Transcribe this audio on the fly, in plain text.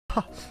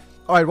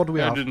Alright, what do we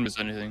have? I didn't miss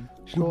anything.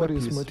 Shorty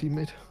is my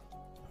teammate.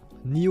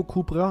 Neo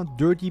Cupra,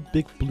 Dirty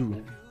Big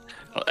Blue.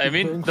 I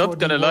mean, not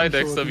gonna lie,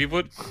 Dexter, we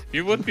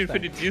would be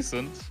pretty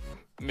decent.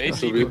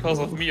 Mainly because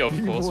of me, of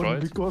course, right?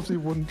 Because he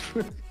wouldn't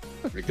train.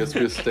 I guess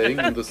we're staying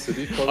in the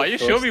city for the Are you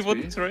sure we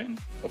wouldn't train?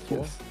 Of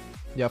course.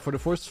 Yeah, for the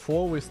first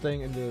 4 we're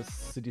staying in the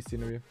city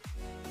scenery.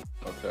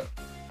 Okay.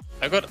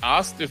 I got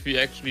asked if we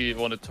actually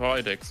want to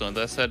try Dexter, and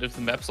I said if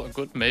the maps are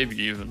good, maybe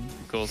even,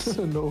 because...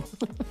 No.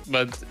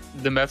 But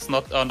the maps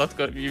are not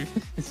gonna be...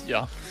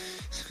 yeah.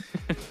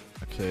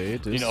 Okay,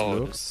 this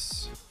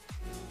looks...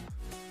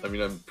 I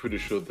mean, I'm pretty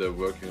sure they're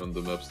working on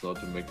the maps now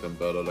to make them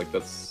better. Like,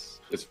 that's...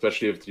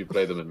 Especially if you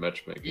play them in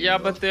matchmaking. Yeah,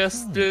 but there's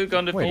still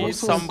gonna be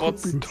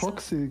somewhat... Could be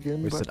toxic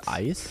again, is that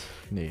ice?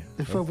 Nee.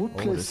 If I would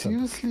play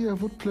seriously, I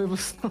would play with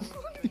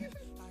somebody.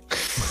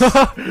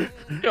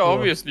 Yeah,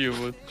 obviously you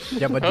would.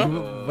 Yeah, but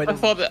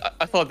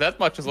I thought that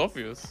much is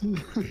obvious.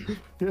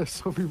 Yeah,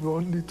 so we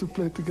won't need to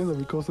play together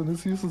because then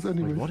it's useless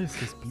anyway. Wait, what is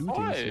this blue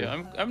thing?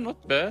 Why? I'm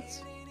not bad.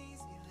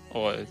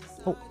 Oh,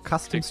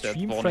 custom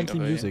stream friendly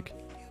music.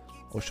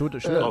 Oh, should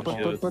I?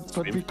 But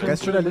we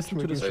Guys, should I listen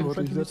to this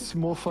shorty? That's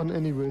more fun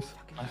anyways.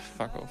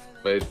 Fuck off.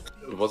 Wait,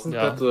 wasn't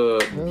that the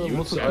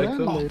mute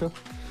icon? Later.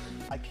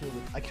 I killed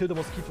it. I killed the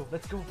mosquito.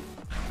 Let's go.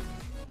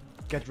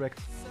 Get wrecked.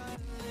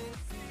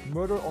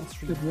 Murder on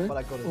stream, but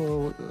I got it.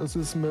 Oh,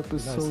 this map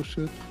is so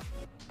shit.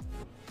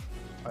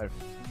 Alright.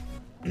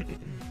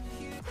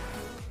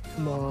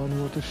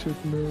 Man, what a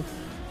shit map.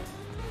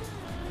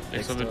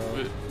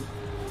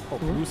 Oh,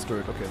 blue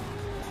stirred, okay.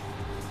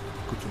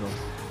 Good to know.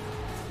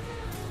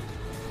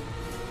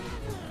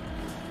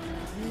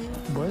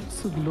 Why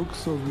does it look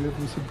so weird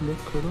with the black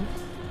color?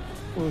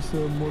 Or is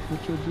there a mod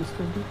which I just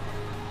entered?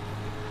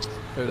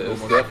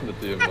 There's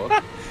definitely a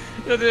mod.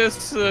 Yeah,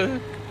 there's a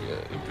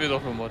bit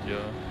of a mod,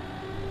 yeah.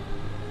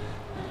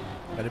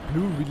 Yeah, the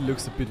blue really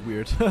looks a bit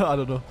weird. I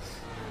don't know.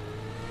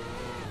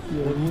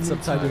 Yeah, we need some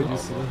time to get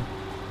used to it.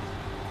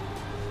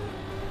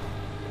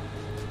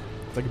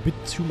 It's like a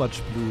bit too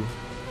much blue.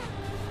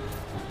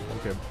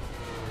 Okay.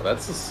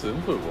 That's a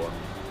simple one.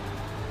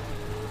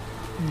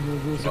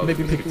 Yeah,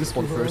 maybe pick this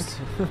one first.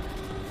 Yeah,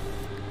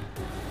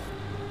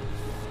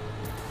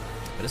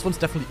 this one's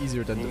definitely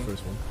easier than the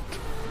first one.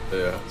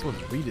 Yeah. This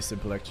one's really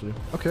simple actually.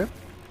 Okay.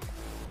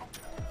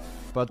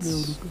 But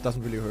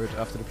doesn't really hurt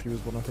after the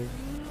previous one, I think.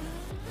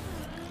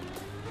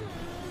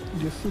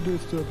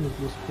 Yesterday's tournament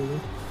was better.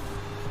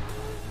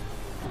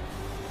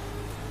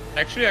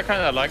 Actually, I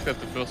kinda like that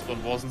the first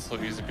one wasn't so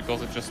easy,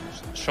 because it just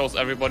shows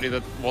everybody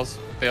that was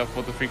there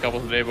for the free couple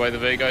today. By the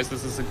way, guys,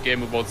 this is a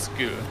game about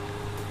skill.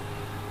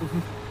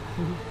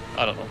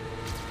 I don't know.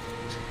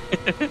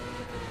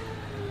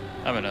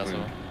 I'm an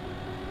asshole.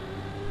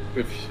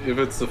 If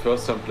it's the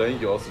first time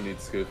playing, you also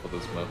need skill for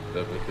this map,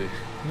 definitely.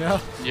 Yeah.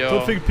 Yeah.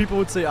 Don't think people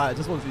would say,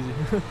 this one's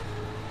easy.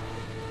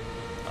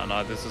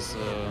 No, this is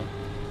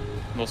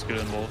no skill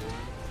involved.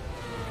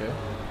 Okay.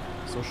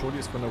 So Shorty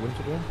is gonna win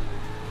today?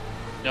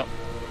 Yep.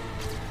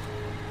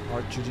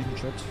 Alright, GG in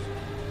chat.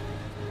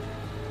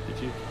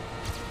 GG.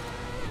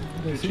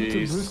 I think the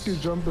risky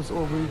jump is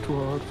already too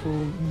hard for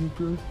new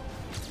build.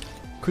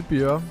 Could be,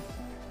 yeah.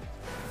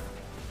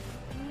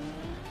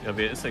 Yeah,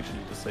 where is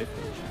actually the safe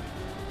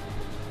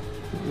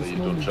edge? You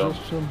don't jump.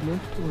 Just jump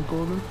left or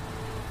go left.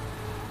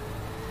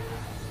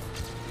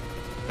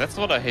 That's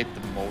what I hate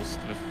the most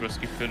with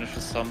risky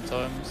finishes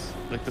sometimes.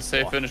 Like the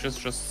safe finish is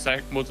just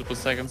multiple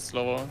seconds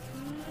slower.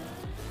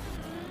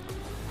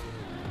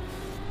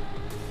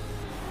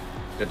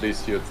 At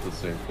least here it's the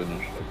same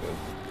finish, I guess.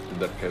 In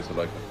that case I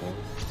like it more.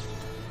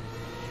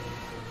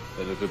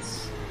 And if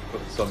it's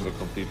somewhere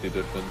completely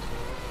different.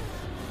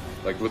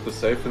 Like with the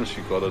safe finish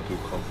you gotta do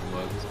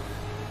compromise.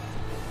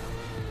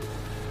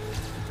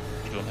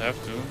 You don't have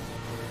to.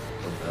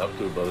 Don't have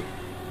to, but it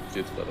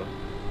feels better.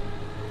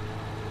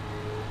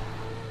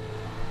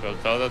 Well,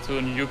 tell that to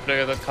a new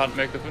player that can't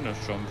make the finish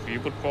jump. He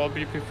would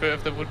probably prefer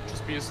if there would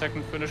just be a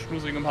second finish,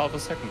 losing him half a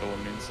second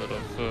only, instead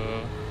of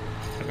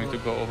having to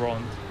go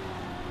around.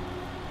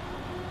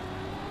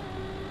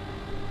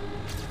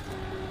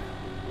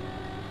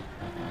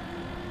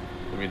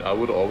 I mean, I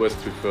would always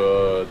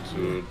prefer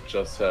to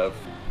just have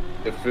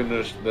a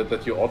finish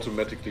that you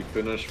automatically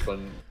finish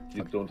when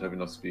you don't have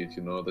enough speed,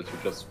 you know, that you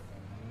just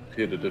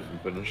hit a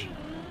different finish.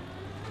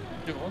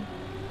 You want?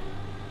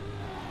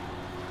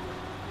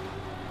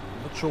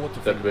 Not sure what to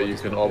That way you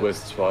can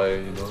always try,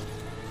 you know.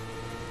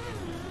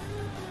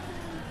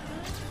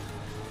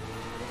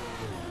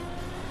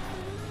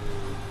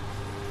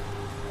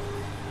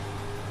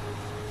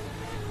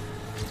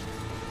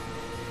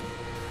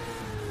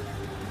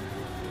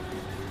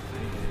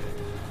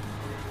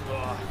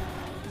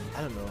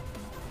 I don't know.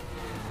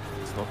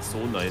 It's not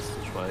so nice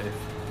to try.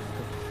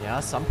 Yeah,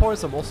 some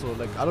points I'm also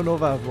like, I don't know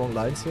if I have wrong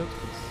lines yet.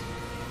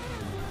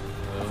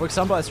 For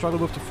example, I struggle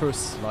with the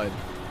first line.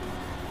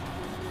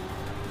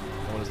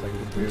 That one is like a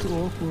bit weird.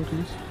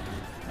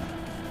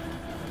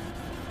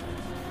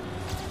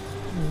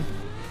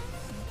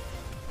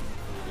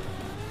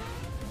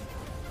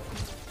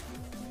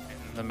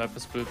 the map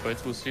is built by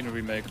 2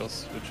 scenery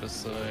makers, which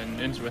is an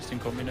interesting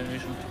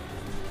combination.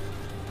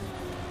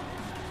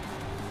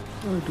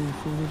 I do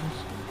follow this.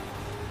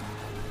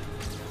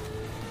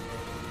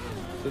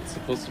 Is it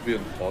supposed to be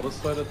an auto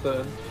slide at the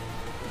end?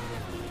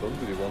 Don't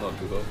really wanna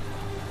do that.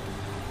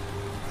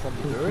 From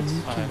the But dirt? we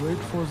need to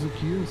wait for the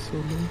gears so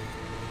long.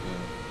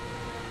 Yeah.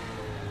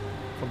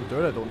 From the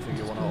dirt I don't think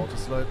you wanna auto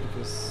slide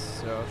because,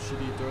 yeah,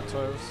 shitty dirt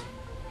tires.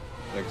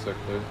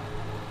 Exactly.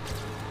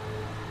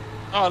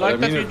 Oh, I like But I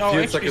mean, that we it now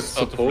feels actually like it's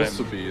start to supposed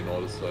to flame. be an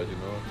auto slide, you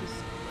know? It just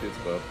feels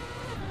bad.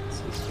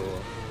 It's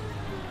slower.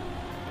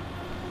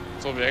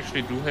 So we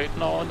actually do hate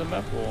now on the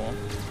map, or?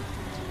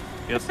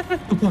 Yes.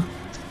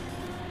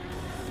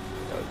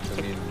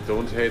 I mean,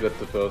 don't hate at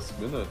the first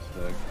minute.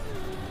 Like,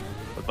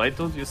 But why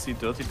don't you see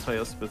dirty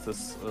tires with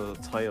this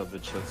tire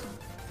widget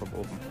from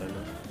Open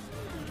Planet?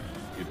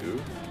 you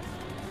do?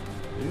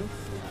 You?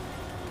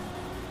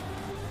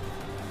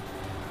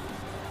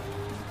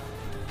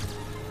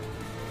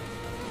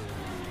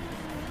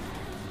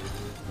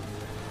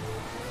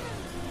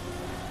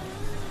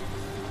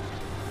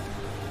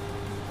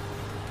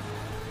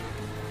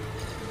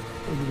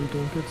 I really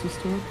don't get the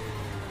start.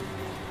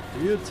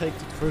 Do you take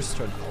the first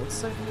turn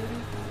outside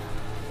maybe?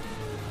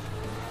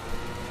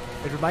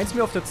 It reminds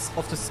me of the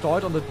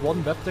start on that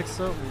one web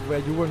Dexter where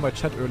you were in my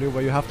chat earlier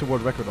where you have the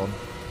world record on.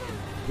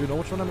 Do you know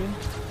which one I mean?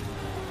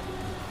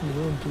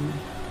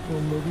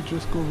 Or maybe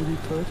just go really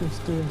tight and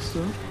stay in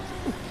start.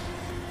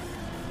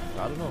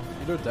 I don't know.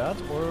 Either that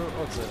or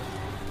outside.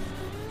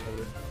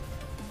 Maybe.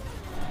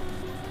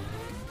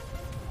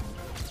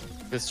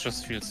 This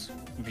just feels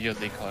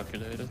weirdly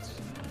calculated.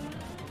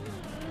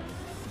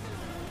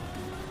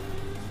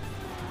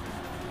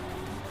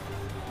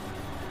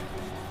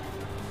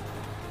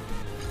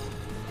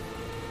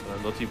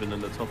 Not even in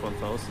the top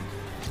 1000.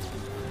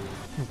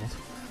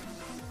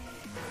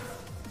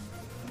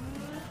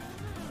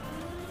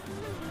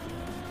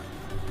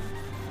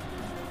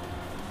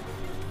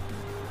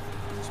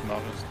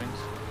 Smartest things.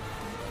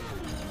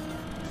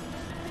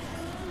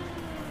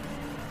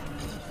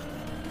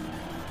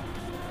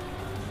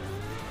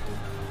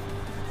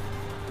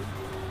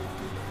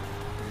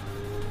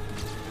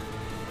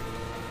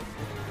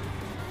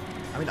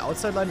 I mean,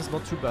 outside line is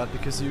not too bad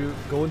because you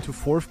go into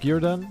 4th gear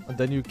then and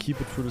then you keep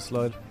it through the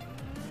slide.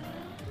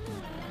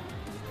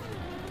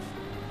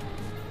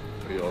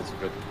 You also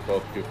get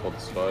 12 gear for the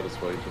slide, that's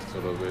why you just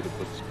gotta wait a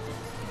bit.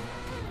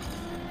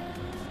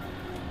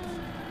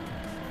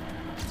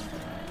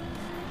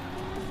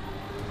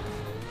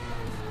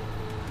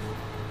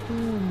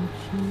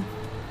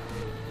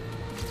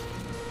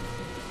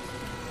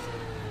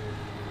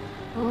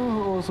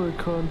 Oh, also I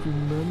can't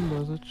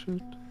remember that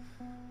shit.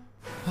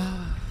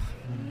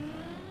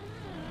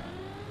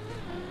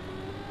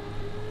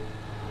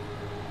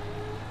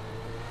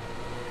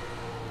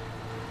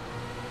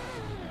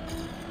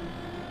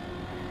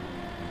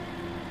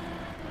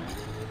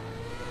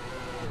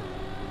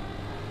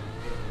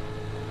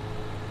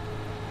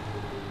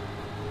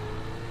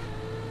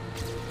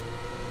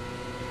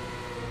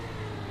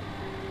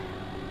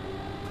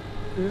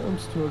 Yeah, I'm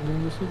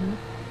struggling with it now.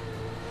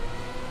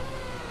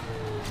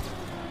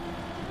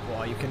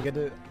 Boah, you can get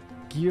a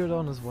gear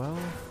down as well?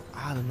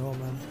 I don't know,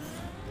 man.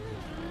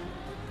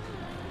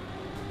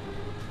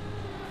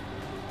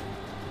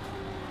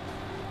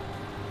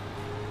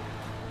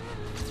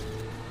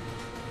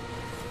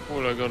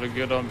 Cool, I got a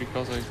gear down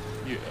because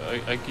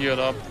I geared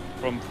up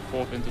from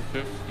 4th into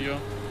 5th gear,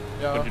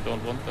 Yeah, but you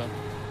don't want that.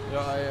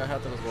 yeah, I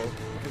had that as well.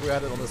 I think we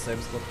had it on the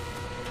same spot.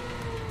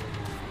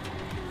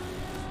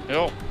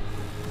 Yo,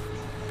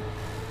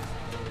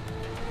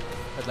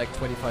 At like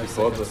 25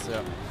 Before seconds,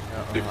 yeah.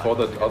 Before I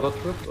that think other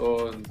trip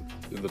or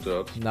in the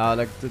dirt? Nah,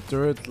 like the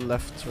dirt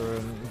left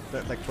turn,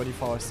 like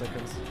 25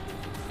 seconds.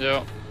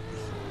 yeah.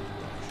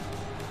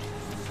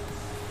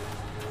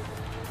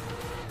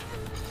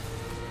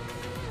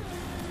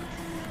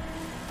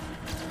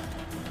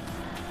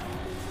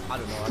 I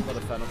don't know, I'm not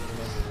a fan of it,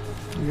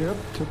 man. Yep,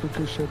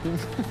 typical shipping.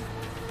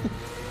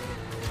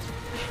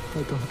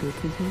 I don't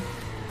get this one.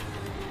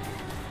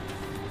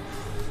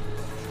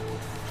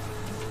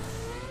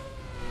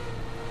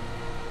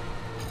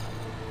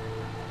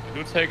 I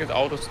do take it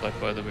auto slide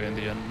by the way in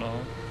the end now.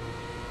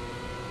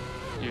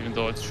 Even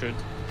though it's shit.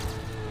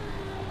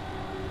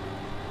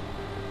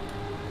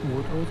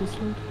 What auto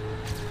slide?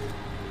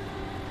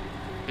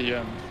 The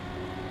end.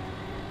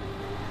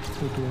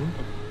 I don't.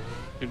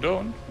 You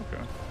don't?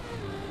 Okay.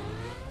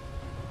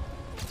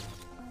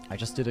 I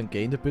just didn't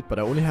gain a bit, but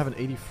I only have an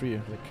 83.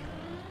 Like,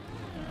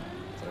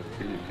 I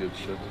feel you killed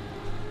shit.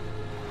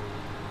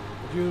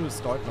 would you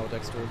start now,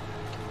 Dexter?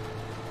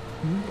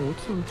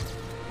 Also.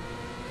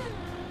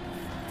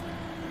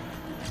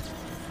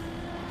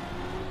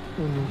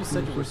 Oh, no, You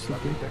said you were so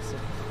struggling, big. Dexter.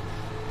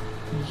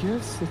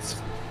 Yes,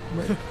 that's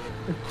my.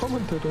 I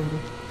commented on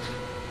it.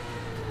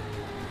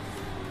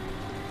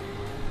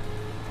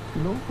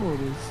 No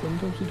worries,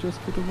 sometimes you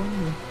just get a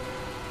one.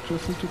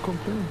 Just need to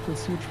complain,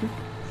 that's your trick.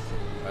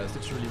 That's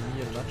literally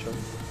me in a nutshell.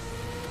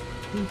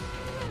 Yes.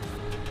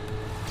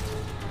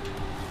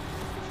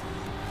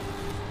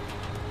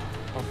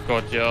 Oh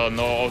god, yeah,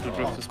 no, auto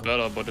drift is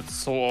better, but it's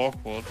so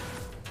awkward.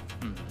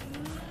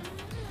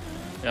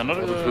 Yeah, not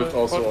Auto drift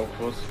also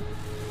awkward.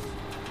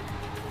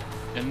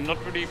 And not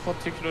really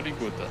particularly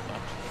good that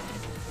much.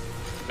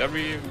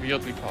 Very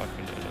weirdly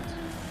calculated.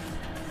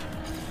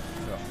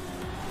 Yeah.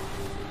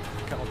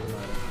 Cannot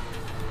deny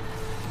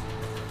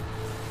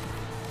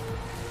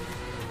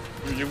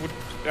that. You would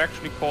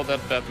actually call that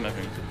bad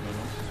mapping, to be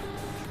honest.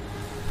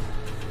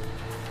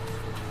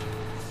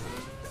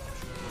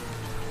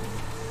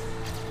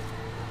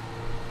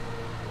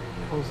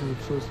 Also, the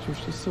first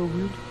drift is so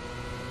weird.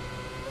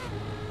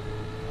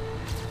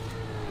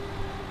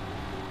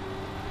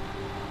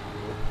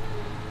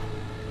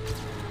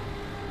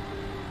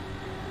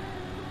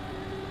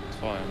 It's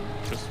fine,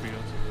 just weird.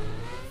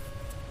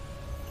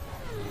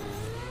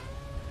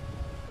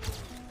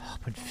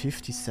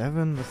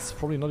 0.57? That's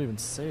probably not even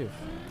safe.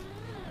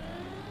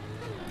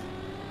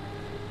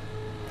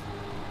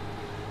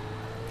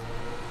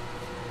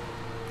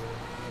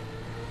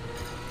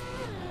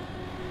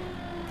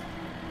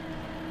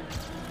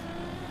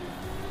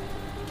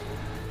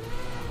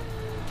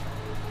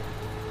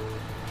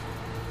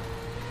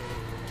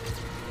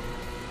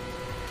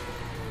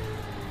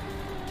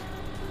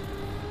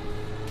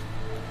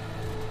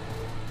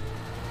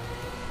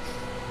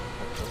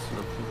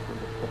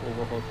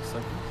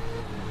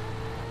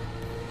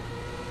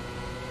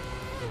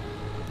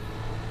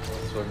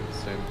 It's like the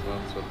same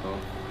turns right now.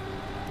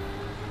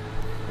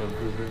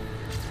 Improving.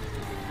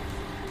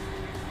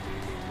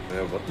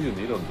 Yeah, what do you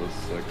need on this?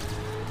 Like,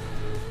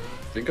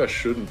 I think I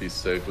shouldn't be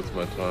safe with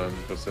my time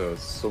because there's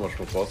so much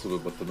more possible,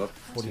 but the map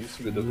seems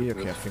to be Okay,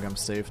 difficult. I think I'm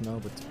safe now,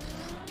 but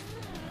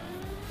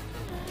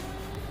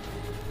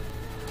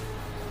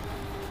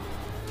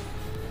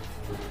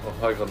Oh,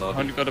 hi Granada.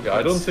 And you got a Yeah,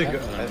 I don't bad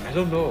think. step. I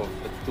don't know.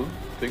 I don't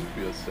think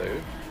we are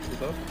safe with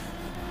that.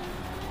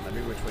 I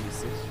think we're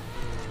 26.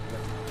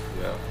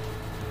 Yeah.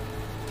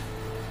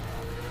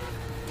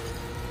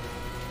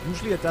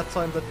 Usually at that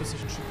time that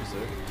position should be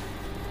safe.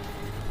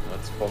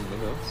 That's 4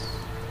 minutes.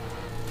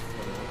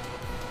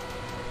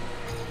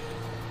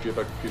 Feel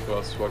like people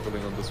are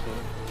struggling on this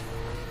one.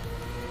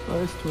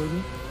 Nice,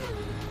 Toby.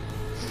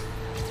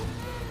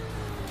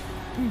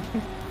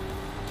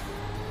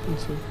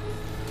 So.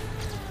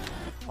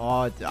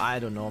 Oh, I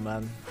don't know,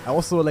 man. I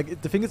also, like,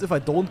 the thing is, if I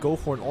don't go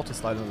for an auto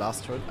slide in the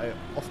last turn, I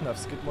often have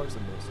skid marks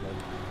and no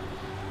slide.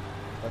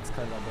 That's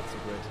kind of not so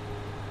great.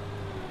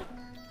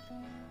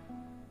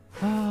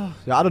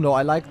 Yeah, I don't know.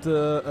 I like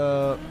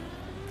the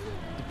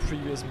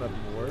previous map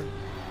more.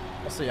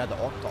 Also, yeah, the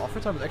offer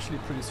time is actually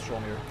pretty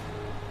strong here.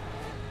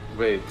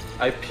 Wait,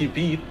 I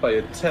PB'd by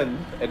a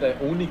 10 and I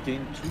only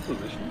gained 2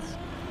 positions?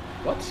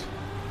 What?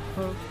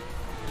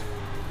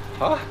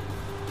 Huh?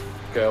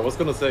 Okay, I was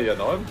gonna say, yeah,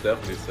 now I'm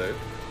definitely safe.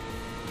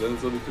 Then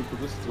it's only 2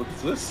 positions. What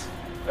is this?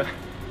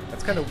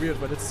 That's kind of weird,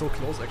 but it's so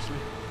close, actually.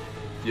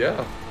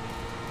 Yeah.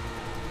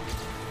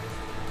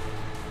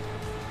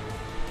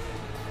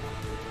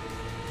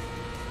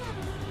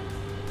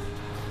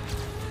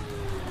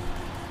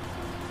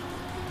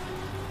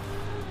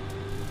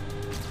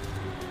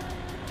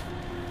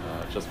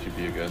 Just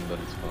PB again, then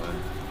it's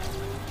fine.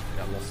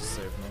 Yeah, lost is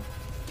safe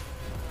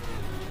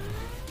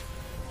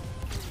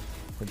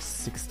now.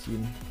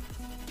 16.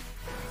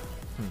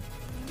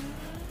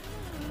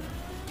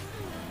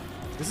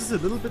 This is a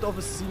little bit of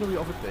a scenery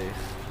of a day.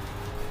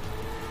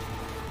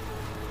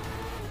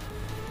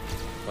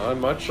 I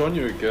might join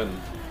you again.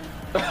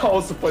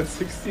 Also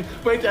 0.16.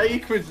 Wait, I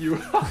equaled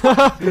you.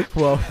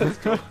 Wow.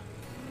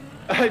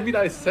 I mean,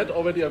 I said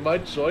already I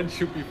might join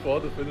you before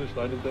the finish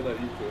line and then I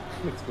equal.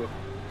 Let's go.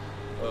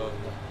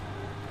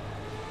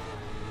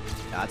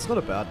 Yeah, it's not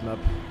a bad map.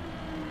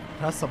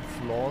 It has some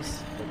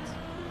flaws, but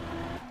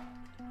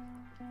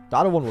the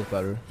other one was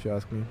better, if you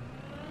ask me.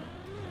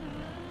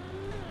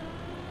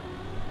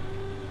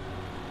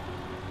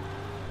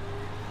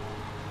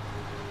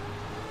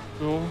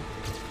 So,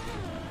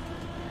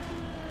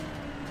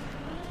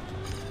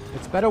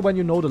 It's better when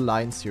you know the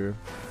lines here.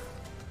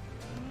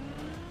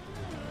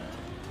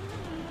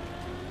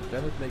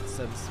 Then it makes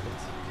sense, but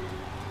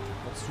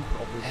not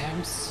super obvious.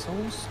 I'm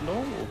so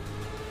slow.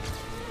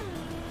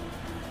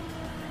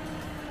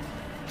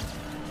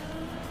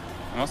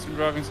 I must be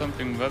driving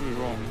something very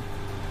wrong.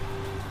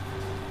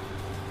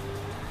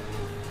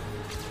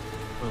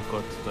 Oh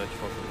god, did I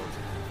drop a lot?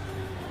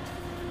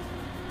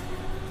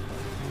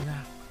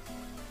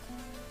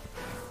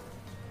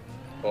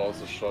 Oh,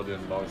 also shot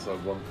in now it's like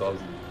 1000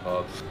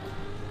 hard,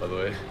 by the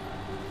way.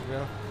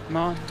 Yeah.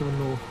 Man. Don't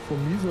know. For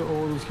me, the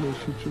auto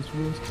slash should just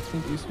worst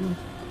from this one.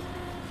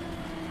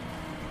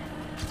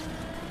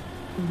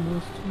 The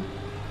last two.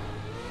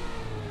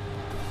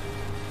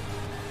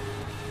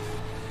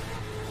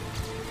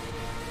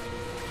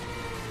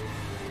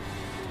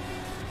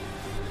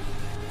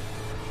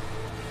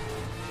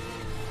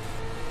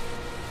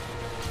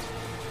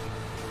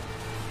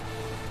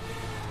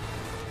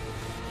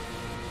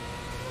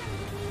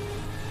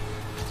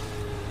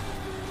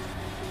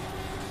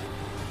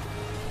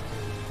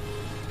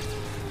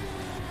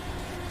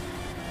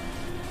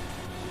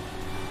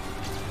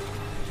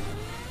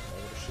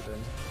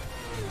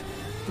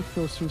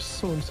 goes through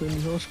so insanely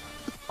hard.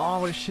 Oh,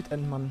 what a shit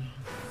end, man.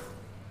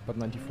 But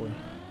 94.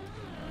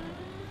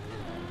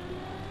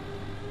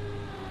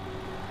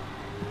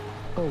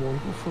 I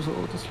won't go for the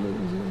auto slide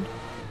in the end.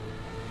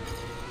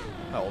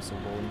 I also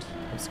won't.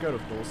 I'm scared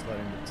of those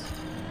sliding bits.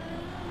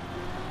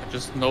 I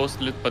just nosed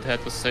lit but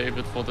had to save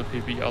it for the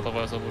PB,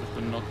 otherwise I would have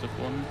been knocked at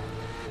one.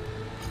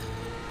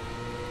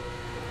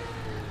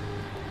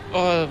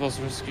 Oh, that was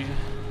risky.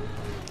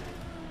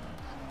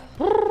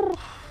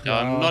 Yeah,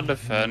 I'm not a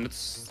fan.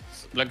 It's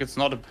like, it's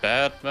not a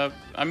bad map.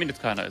 I mean,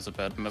 it kinda is a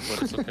bad map,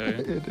 but it's okay.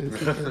 It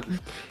is.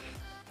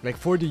 Like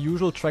for the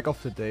usual track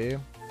of the day,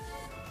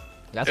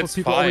 that's It's what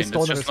people fine, always it's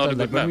don't just not a understand.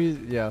 Like good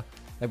when we,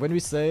 like when we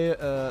say,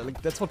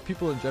 like that's what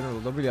people in general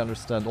don't really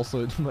understand.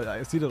 Also,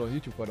 I see that on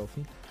YouTube quite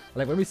often.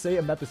 Like when we say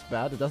a map is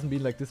bad, it doesn't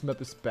mean like this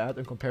map is bad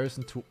in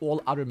comparison to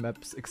all other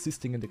maps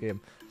existing in the game.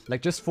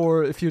 Like just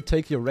for if you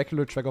take your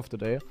regular track of the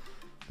day,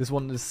 this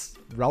one is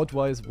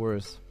route-wise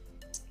worse.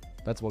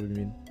 That's what we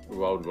mean.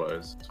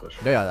 Route-wise,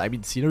 especially. Yeah, I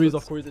mean scenery is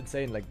of course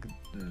insane. Like,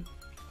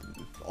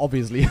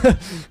 obviously.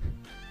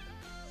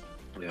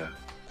 Yeah.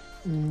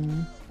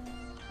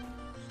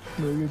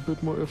 Maybe a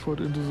bit more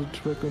effort into the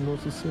track and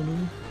not the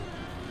scenery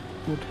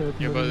would help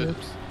Yeah, many but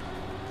maps.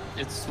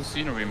 it's the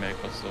scenery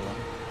maker, so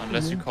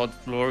unless you count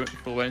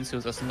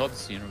Florenzius as not a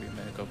scenery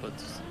maker, but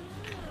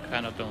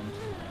kinda don't.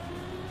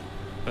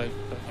 But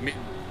I mean,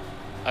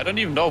 I don't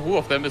even know who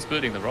of them is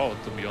building the route,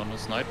 to be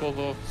honest. Nightwolf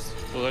or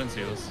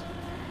Florenzius?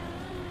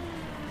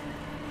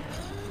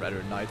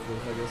 Rather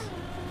Nightwolf, I guess.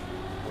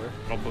 Or?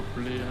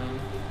 Probably.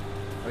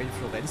 I mean,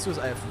 Florenzius,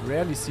 I have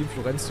rarely seen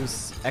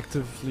Florenzius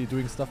actively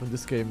doing stuff in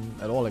this game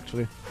at all,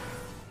 actually.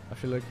 I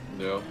feel like.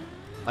 Yeah.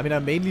 I mean, I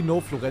mainly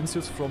know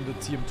Florenzius from the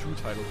TM2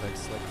 title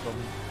packs, like from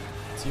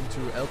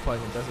TM2 Alpine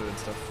and Desert and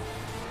stuff.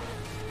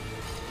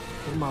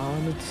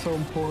 Man, it's so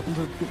important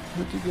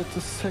that you get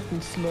the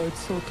second slide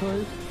so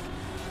tight.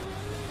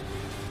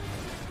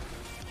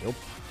 Yup.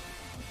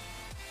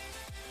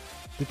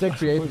 Did they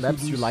create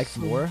maps you liked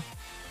more?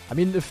 I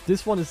mean, if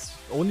this one is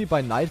only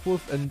by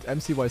Nightwolf and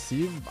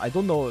MCYC, I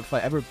don't know if I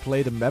ever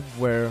played a map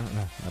where...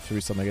 I have to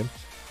read something again.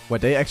 Where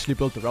they actually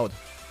built the route.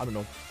 I don't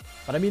know.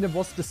 But I mean, it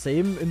was the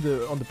same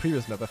on the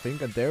previous map, I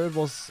think. And there it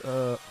was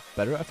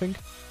better, I think.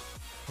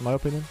 In my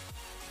opinion.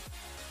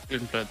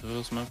 Didn't play the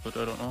first map, but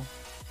I don't know.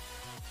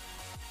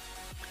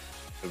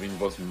 I mean, it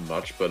was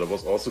much better. It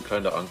was also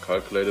kind of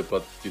uncalculated,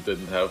 but you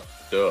didn't have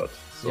dirt.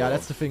 So yeah,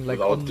 that's the thing. Like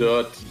without on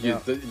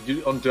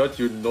dirt, on dirt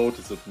you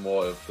notice it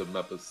more if the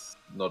map is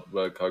not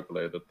well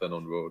calculated than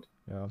on road.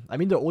 Yeah, I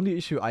mean the only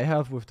issue I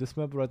have with this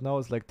map right now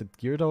is like the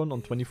gear down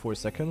on 24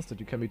 seconds that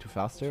you can be too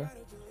fast there,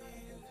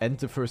 and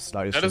the first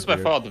slide is That is just by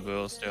weird. far the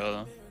worst,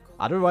 yeah.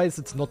 Otherwise,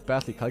 it's not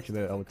badly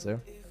calculated, I would say.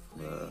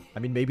 Yeah. I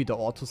mean, maybe the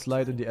auto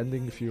slide in the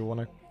ending, if you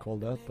wanna call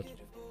that, but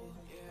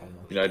I don't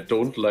know. I mean, I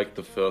don't like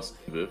the first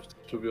drift,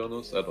 to be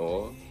honest, at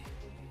all.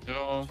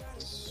 Yeah.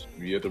 It's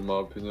weird in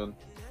my opinion.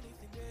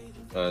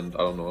 And I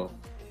don't know.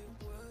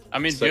 I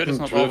mean, dirt Second is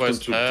not drift always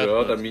into bad.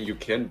 dirt, but- I mean, you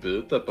can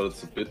build that, but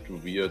it's a bit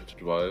weird to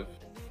drive.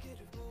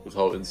 With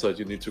how inside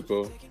you need to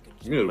go.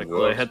 I mean, it Like,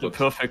 works, I had the but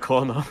perfect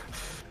corner.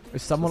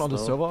 Is someone on the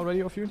Just server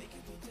already of you?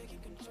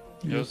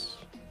 Yes.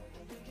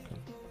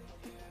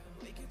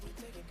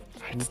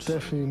 It's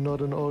definitely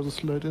not an auto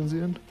slide in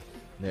the end.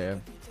 Yeah.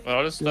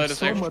 Well, this slide There's is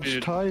so actually...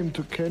 much time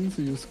to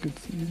cancel your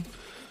skits even.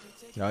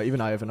 Yeah, even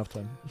I have enough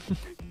time.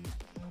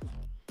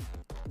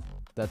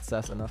 That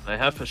says enough. I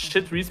have a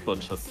shit respawn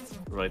just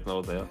right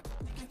now there.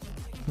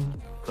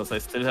 Because I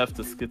still have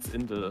the skits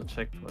in the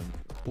checkpoint.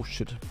 Oh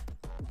shit.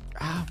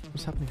 Ah,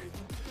 what's happening?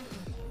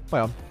 Oh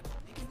ja.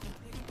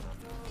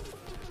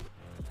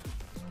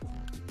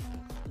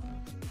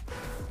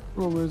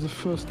 Probably the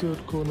first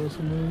dirt corner is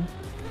annoying.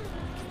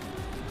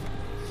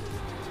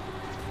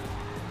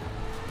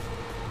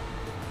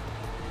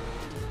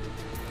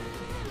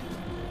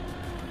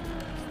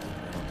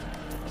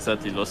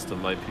 Sadly lost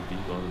on my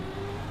PB on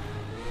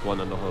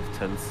 1.5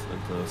 tenths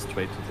and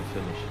straight to the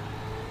finish.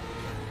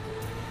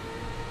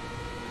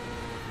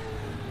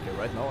 Okay,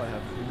 right now I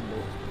have really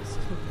low space.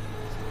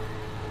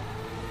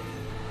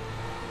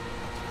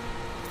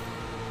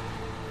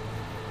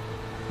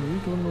 We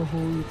don't know how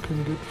you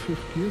can get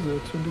 5th gear there,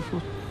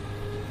 24.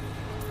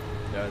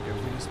 Yeah, they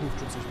have really smooth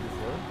transition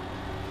before.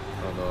 I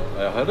don't know.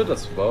 I had it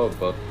as well,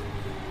 but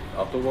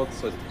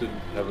afterwards I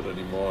didn't have it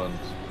anymore and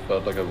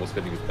felt like I was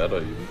getting it better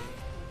even.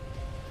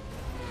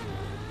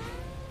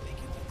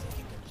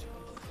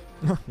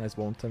 Nice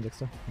one time,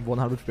 Dexter.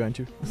 100 behind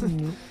you.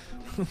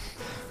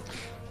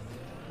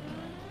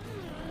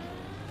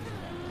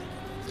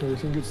 I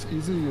think it's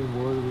easy and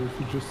avoidable if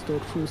you just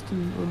start first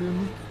early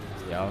enough.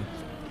 Yeah.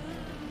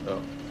 Yeah.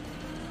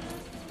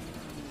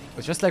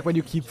 It's just like when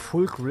you keep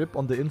full grip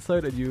on the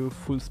inside and you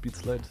full speed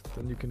slide,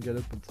 then you can get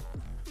it, but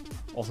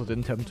also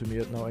didn't happen to me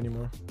yet now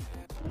anymore.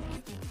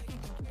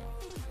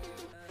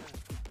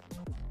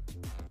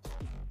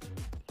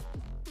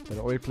 Did I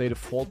already play the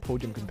fall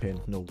podium campaign?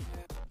 No.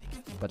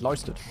 But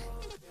launched it.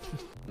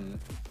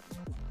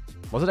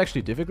 Was it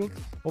actually difficult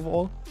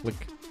overall?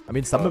 Like, I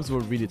mean, some maps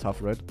were really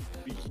tough, right?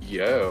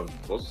 Yeah,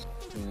 it was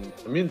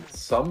I mean,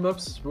 some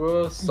maps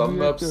were, some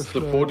maps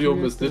the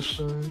podium is this.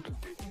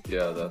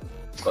 Yeah, that.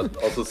 But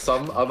also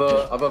some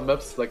other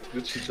maps like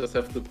literally just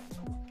have the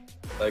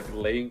like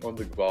laying on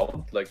the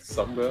ground, like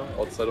somewhere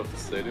outside of the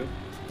stadium.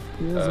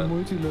 Yeah, the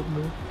multi-lap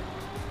map.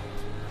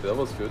 That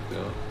was good,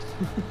 yeah.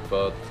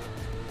 But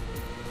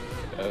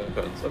yeah, it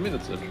depends. I mean,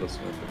 it's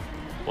interesting, I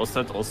think. Was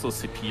that also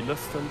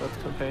CP-less in that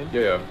campaign?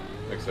 Yeah,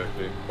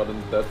 exactly. But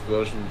in that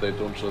version, they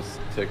don't just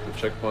take the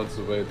checkpoints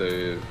away,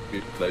 they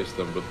replace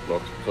them with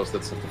blocks, because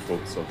that's not the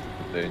focus of the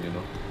campaign, you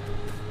know?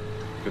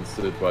 You can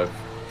still drive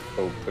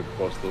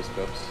across those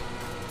gaps.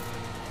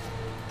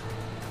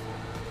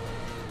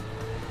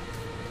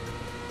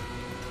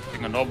 I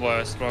think I know why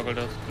I struggled.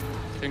 I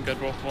think I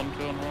drove one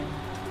turn wrong.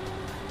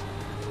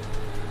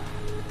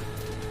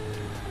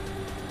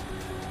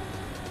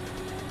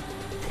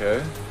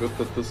 Okay, good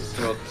that this is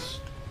not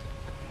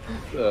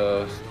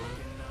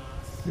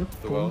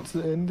Yep, bones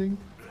the ending.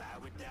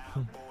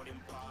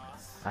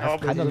 I have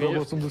but kind I of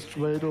was on the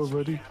straight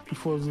already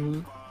before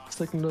the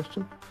second last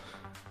jump.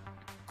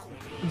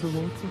 In the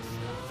waltzes.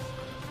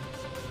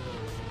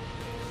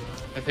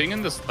 I think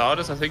in the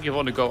starters, I think you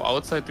want to go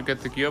outside to get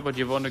the gear, but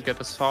you want to get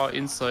as far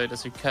inside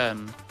as you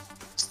can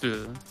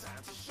still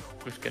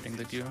with getting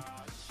the gear.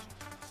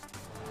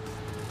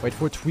 Wait,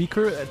 for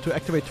Tweaker, to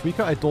activate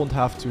Tweaker, I don't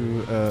have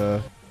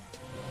to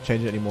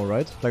change it anymore,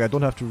 right? Like, I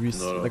don't have to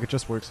No. like, it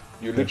just works.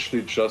 You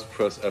literally just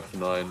press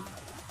F9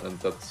 and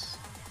that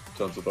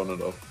turns it on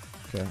and off.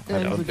 Okay. And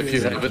I don't the If game you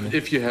is have it,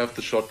 if you have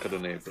the shortcut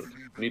enabled,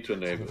 you need to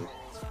enable it.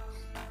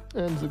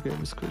 And the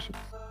game is crashing.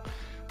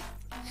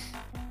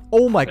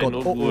 Oh my I god.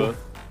 know Oh,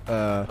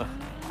 oh.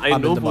 I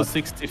I'm know in the who mud.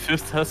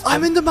 65th has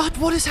I'm in the mud,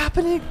 what is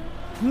happening?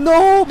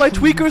 No, my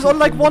Tweaker's on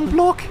like one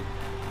block.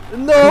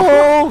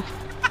 No!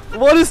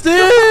 What is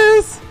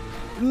this?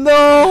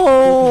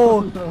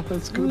 No!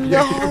 That's good.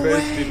 No You way!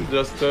 basically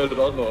just turn it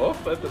on or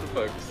off and it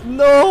works.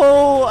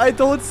 No! I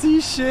don't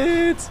see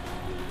shit!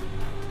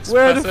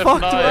 Where the press fuck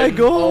do I F9.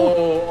 go?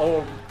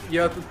 Oh,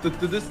 yeah, the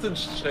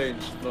distance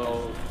changed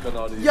now,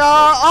 Kanadi.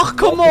 Yeah, ach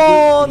come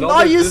on!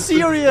 Are you distance is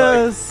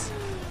serious?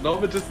 Like,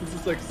 normal distance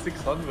is like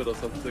 600 or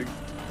something.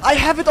 I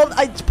have it on.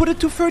 I put it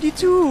to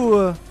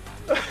 32.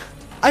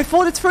 I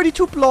thought it's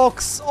 32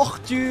 blocks. Oh,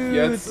 dude.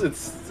 Yeah,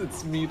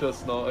 it's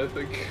meters now, I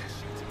think.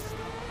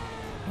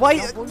 Why?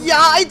 Yeah,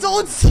 I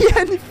don't see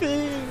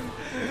anything.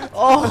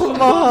 Oh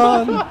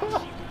man.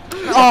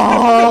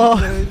 Oh,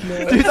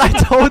 dude, I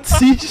don't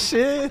see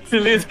shit.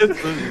 It's the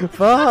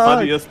Fuck.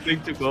 funniest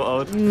thing to go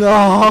out.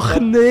 Ach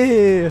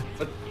nee.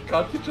 But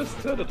can't you just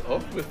turn it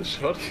off with a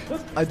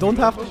shortcut? I don't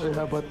have.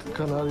 Yeah, but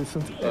Kanadi,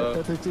 since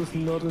ethics is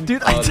not in...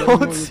 Dude, I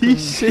don't see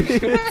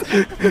shit.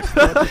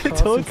 I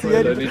don't see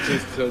Then anything. you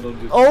just turn on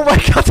the... Oh my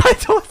god, I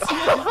don't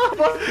see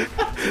anything.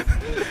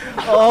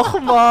 Oh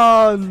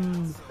man.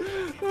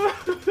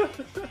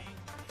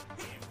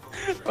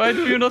 Why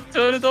do you not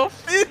turn it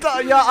off?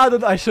 Yeah, I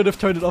don't. I should have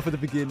turned it off at the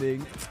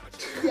beginning.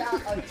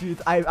 Yeah,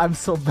 dude, I'm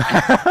so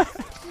mad.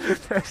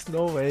 There's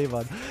no way,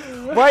 man.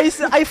 Why is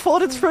it? I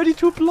thought it's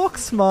 32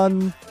 blocks,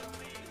 man.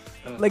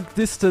 Like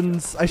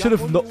distance. I should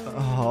have no.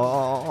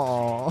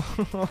 Oh.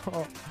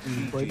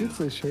 Why did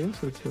they change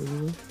that, by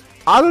the way?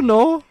 I don't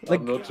know.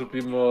 Like, not to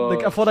be more...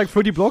 I thought like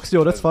 30 blocks.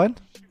 Yo, that's fine.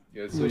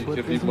 Yeah, so you but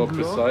can be isn't more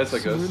blocks precise, I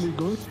guess. really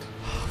good?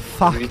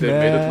 Fuck, I mean, they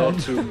made it man. not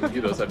 2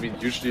 meters. I mean,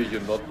 usually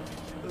you're not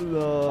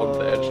on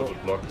the edge of the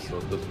block, so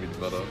it doesn't really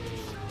matter.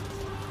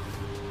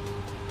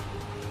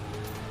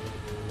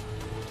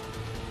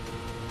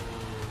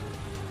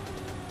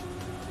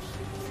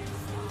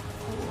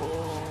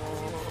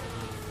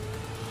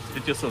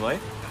 Did you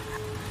survive?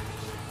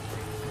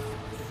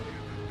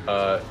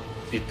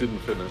 It didn't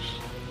finish.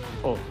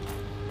 Oh.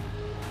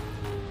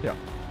 Yeah.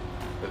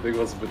 I think it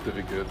was a bit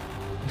difficult.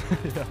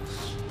 Yeah.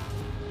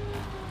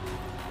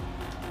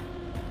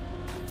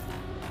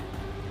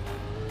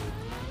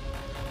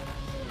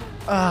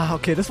 Ah,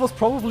 okay, this was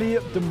probably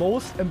the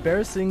most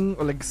embarrassing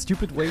or like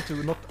stupid way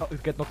to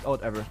get knocked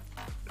out ever.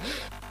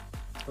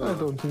 I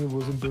don't think it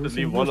was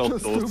embarrassing. Only one it of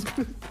was those. just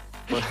stupid.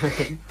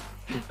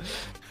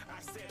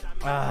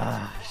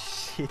 Ah,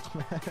 shit,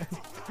 man.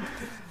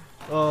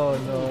 Oh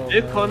no.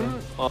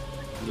 Ilkon. Oh,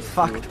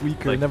 Fuck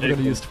Tweaker, like never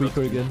gonna Ilkon use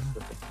Tweaker again.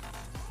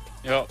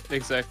 Yeah,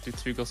 exactly.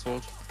 Tweaker's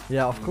fault.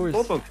 Yeah, of course.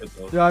 Photon kit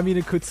out. Yeah, I mean,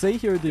 it could say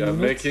here the Yeah, unit.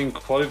 making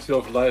quality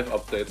of life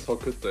updates, how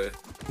could they?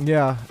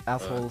 Yeah,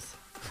 assholes.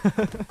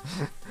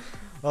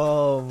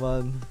 Oh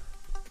man.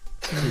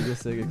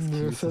 Biggest Yeah,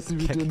 excuses. sadly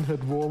we didn't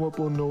have warm up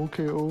or no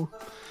KO.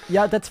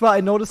 Yeah, that's why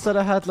I noticed that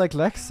I had like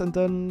legs and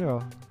then,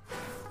 yeah.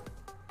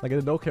 Like in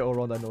the no KO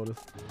round I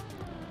noticed.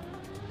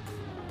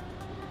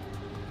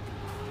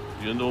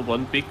 You know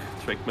one big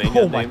Trackmania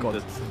Oh my name God.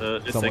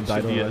 that is Someone died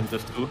actually in already.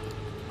 this too?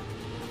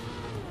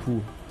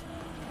 Who?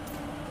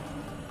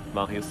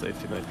 Marius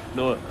 89.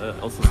 No,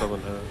 also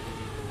someone.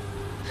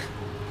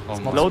 Oh,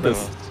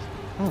 Loudest.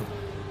 Oh.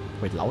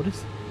 Wait,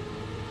 loudest?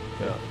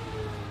 Yeah.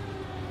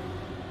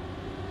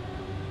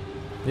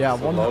 Yeah,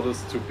 So one.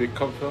 loudest too big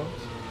confirmed?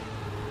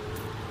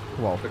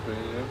 Wow,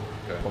 Trackmania?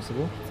 Okay.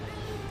 possible.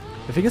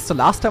 The thing is, the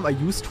last time I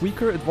used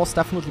Tweaker, it was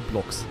definitely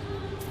blocks.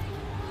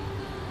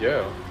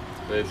 Yeah,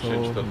 they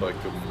changed that like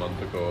a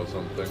month ago or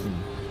something.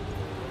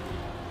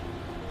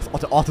 Oh,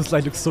 the artist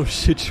line looks so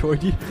shit,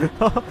 Shorty.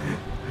 I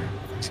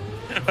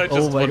Oh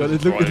just my wanted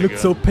god, to it try looked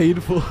so again.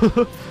 painful.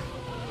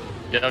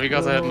 Yeah,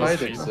 because I had no Right,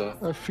 stream.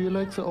 I feel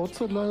like the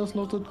outside line is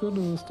not that good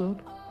in the start.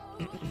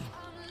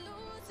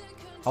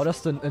 How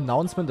does the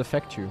announcement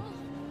affect you?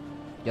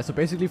 Yeah, so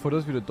basically, for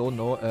those of you that don't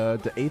know,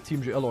 the 8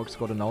 Team GL orgs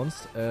got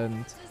announced,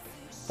 and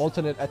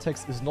alternate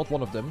attacks is not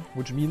one of them,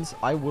 which means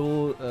I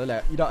will,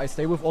 either I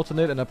stay with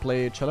alternate and I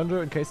play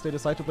Challenger in case they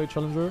decide to play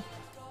Challenger,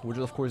 which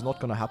is of course not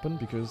gonna happen,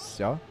 because,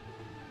 yeah.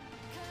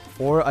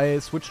 Or I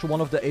switch to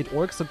one of the 8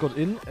 orgs that got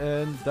in,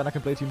 and then I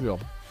can play Team GL.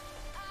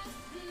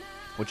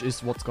 Which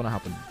is what's gonna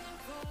happen.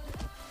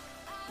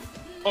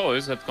 Oh,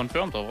 is that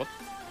confirmed or what?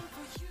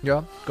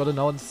 Yeah, got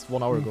announced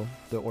 1 hour ago,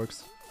 the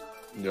orgs.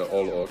 Yeah,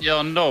 all orcs.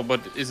 Yeah, no,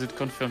 but is it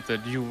confirmed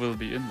that you will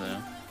be in there?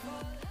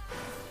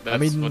 I That's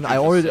mean, what I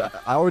you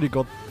just already said.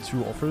 got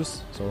 2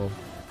 offers, so...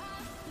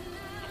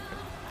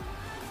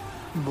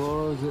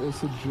 Boah, there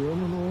is a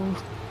German one.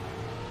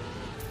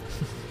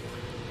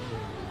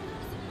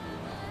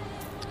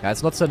 Yeah,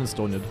 it's not set in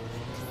stone yet.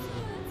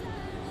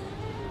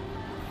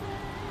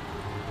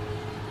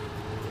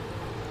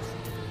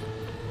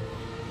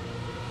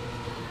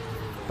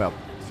 Well,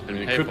 And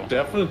you Paper. could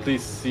definitely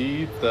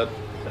see that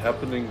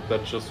happening,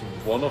 that just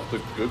one of the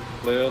good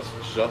players,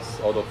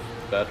 just out of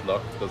bad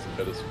luck, doesn't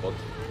get a spot.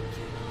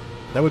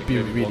 that would be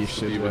Maybe really wants to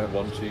shit, be yeah. with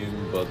one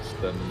team, but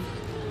then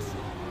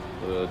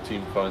the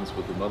team finds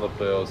with another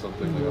player or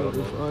something. Like, I Yeah, don't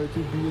if know.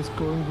 ITB is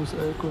going with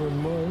Elkon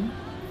and mine.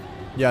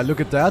 Yeah,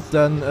 look at that.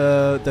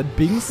 Then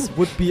Bings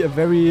would be a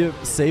very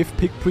safe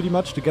pick, pretty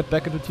much, to get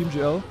back into Team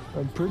GL.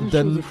 I'm pretty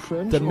Then- sure the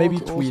French then maybe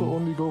orgs Tween. also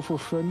only go for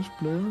French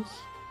players.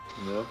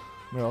 Yeah.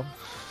 Yeah.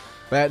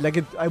 But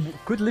like,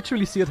 could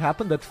literally see it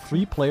happen that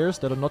 3 players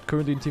that are not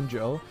currently in Team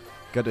GL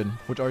get in,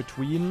 which are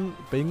Tween,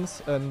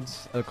 Bings, and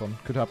Elcon.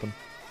 Could happen.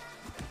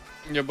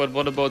 Yeah, but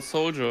what about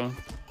Soldier?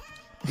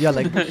 Yeah,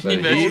 like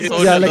Imagine He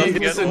Soldier yeah, like-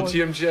 doesn't is get in in.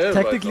 TMGL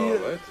Technically-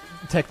 right now, right?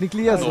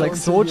 technically, as I like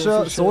don't think he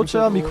has a Soldier,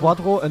 chance at Mi all.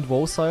 Quadro, and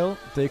Wosile,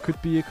 they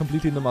could be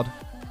completely in the mud.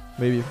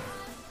 Maybe.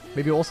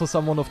 Maybe also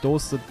some one of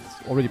those that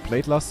already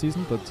played last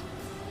season, but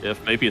You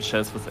have maybe a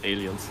chance with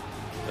aliens.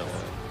 Yeah.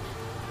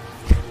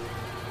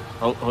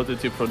 How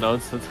did you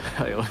pronounce it?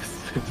 I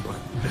always did one.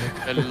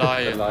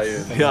 Alliance.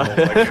 Alliance. Yeah.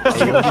 Oh my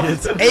God.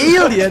 aliens!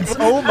 Aliens!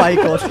 Oh my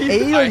god, I had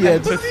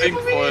aliens! to think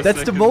for a That's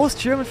the second. most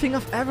German thing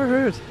I've ever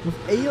heard. With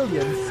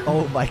aliens.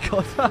 Oh my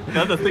god.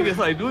 Yeah, the thing is,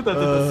 I knew that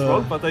it is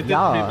wrong, but I didn't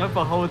yeah.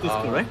 remember how it is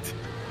Ah. correct.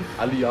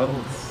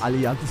 Allianz.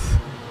 Allianz.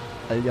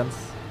 Allianz.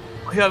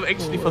 Oh, yeah,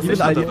 actually, Oh, for even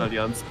Second idea.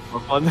 Alliance.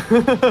 One.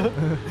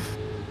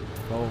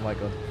 Oh my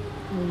god.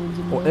 In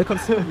the Oh, map. Elcon.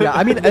 Yeah,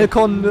 I mean,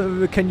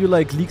 Elcon, can you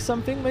like leak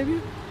something maybe?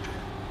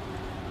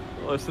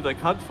 Oh, shit, I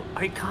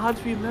can't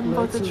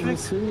remember Like, the the trick.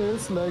 thing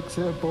is, like,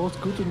 they're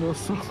both good enough,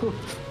 so...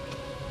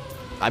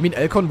 I mean,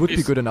 Elcon would be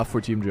Is- good enough for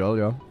Team GL,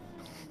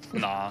 yeah.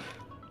 Nah.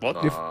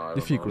 What? If, I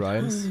if he don't know.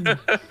 grinds.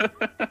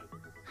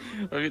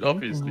 I mean,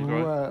 obviously,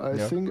 right? Well, I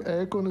Yeah. think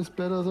Elkon is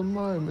better than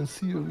mine, in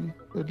theory.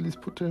 At least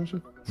potential.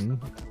 Hmm.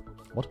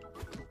 What?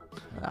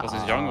 Was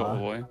he's younger, or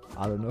boy?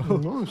 I don't I know.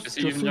 don't know, I Is just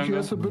he even think he younger?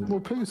 has a bit more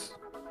pace.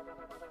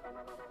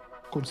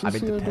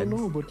 Consistency, I don't depends.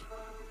 know, but...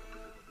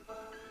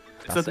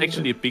 Is that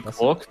actually a big That's-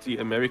 orc, the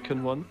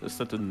American one? Is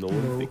that a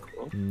known No. big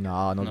orc?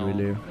 Nah, not No.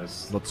 really.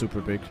 Yes. Not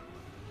super big.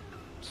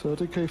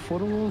 30k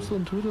followers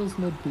on Twitter is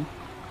not big.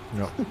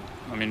 Yeah.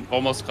 I mean,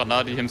 almost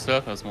Granadi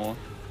himself has more.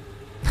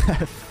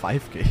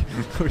 5k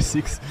or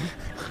 6.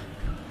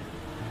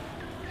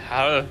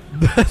 Hell.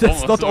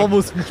 That's not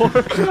almost more.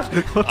 What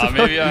the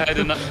Maybe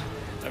fuck?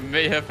 I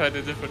may have had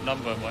a different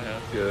number in my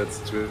head. Yeah,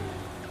 that's true.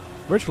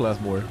 Virtual has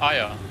more. Ah,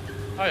 yeah.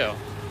 Ah, yeah.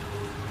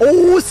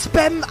 Oh,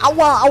 spam!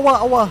 Aua, aua,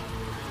 aua!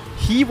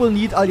 He will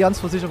need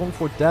Allianzversicherung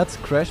for that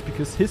crash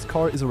because his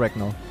car is a wreck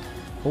now.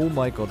 Oh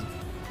my god.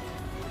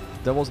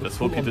 That was a Let's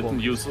full hope he on didn't bomb.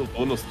 use a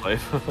bonus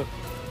drive.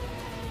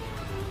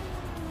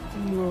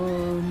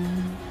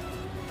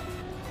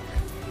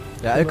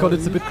 Yeah, Elcon,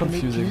 it's a bit Can you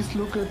confusing. Please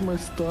look at my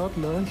start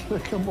line,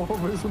 like I'm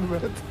always in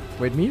red.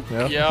 Wait, me?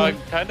 Yeah. Yeah, I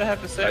kinda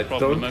have the same I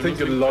problem. don't I'm think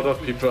a losing lot of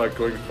 50. people are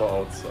going for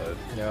outside.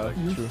 Yeah,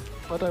 Yes, true.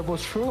 But I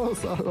was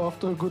first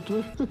after a good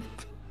drift.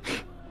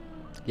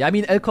 Yeah, I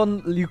mean,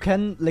 Elcon, you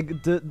can, like,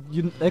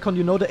 Elcon,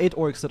 you know the 8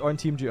 orcs that are in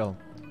Team GL.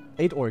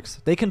 8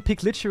 orcs. They can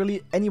pick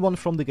literally anyone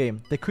from the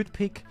game. They could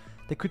pick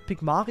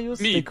Marius,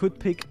 Me. they could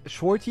pick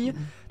Shorty,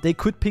 they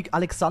could pick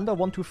Alexander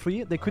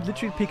 123, they could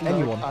literally pick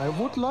anyone. Like, I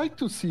would like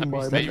to see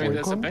my Maybe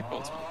there's a Elkon.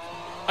 backwards.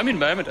 I mean,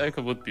 Mime and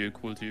Elka would be a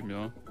cool team,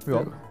 yeah.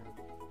 Yeah. Best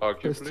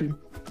Arguably. team.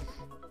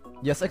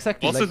 Yes,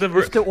 exactly. Also Like, the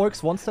if the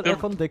orcs wants that the-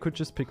 Elcon, they could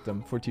just pick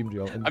them for Team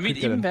GL. And I mean,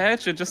 could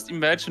get in. just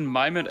imagine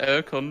Mime and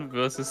Elcon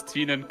versus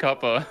Teen and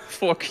Kappa.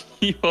 4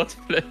 keyboard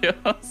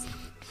players.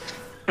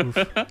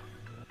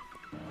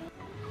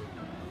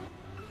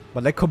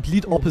 But like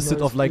complete opposite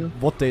nice of like deal.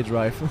 what they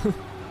drive.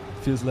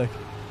 Feels like.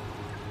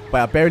 But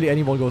yeah, barely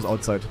anyone goes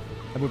outside.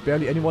 And with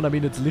barely anyone, I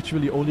mean it's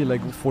literally only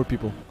like 4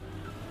 people.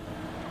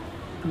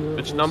 Yeah,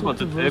 Which also number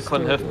the did worst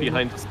Elcon guy have ever.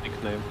 behind his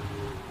nickname?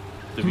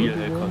 The real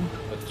Elcon.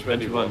 At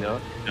 21, yeah.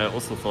 Yeah, I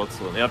also thought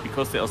so. Yeah,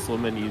 because there are so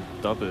many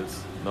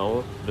doubles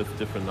now with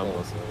different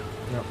numbers.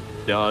 Yeah.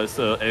 There is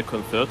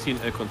Elcon 13,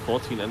 Elcon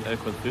 14, and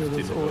Elcon 15.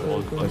 that's all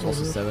Elcon. There's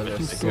also 7. He's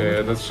Yes. so-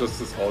 Yeah, that's just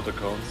his alt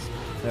accounts.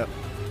 Yeah.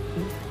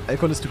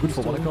 Elcon is too good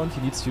for one account.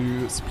 He needs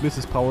to split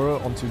his power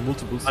onto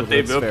multiple. So But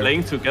they that's were fair.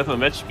 playing together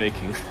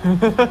matchmaking.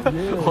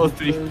 Yeah, All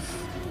three.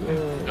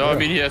 Yeah, I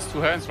mean, he has 2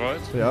 hands, right?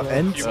 Yeah,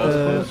 and He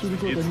That's really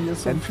good, and he has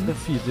some and the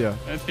feet. Yeah.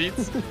 And feet.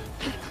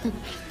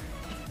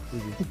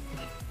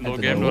 No And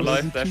the game, no nose.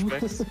 life,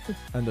 flashbacks.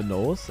 And the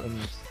nose and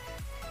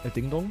a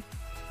ding dong.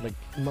 Like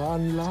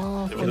Man,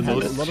 laugh. The and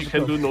nose, lot of you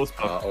can do nose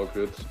Ah, block. all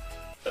good.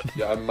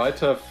 Yeah, I might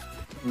have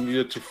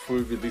needed to full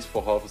release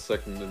for half a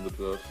second in the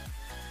draft.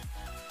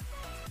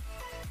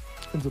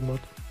 in the mud.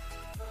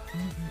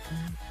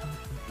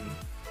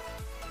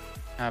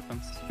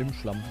 Happens. im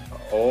Schlamm.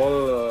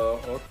 All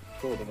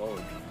code and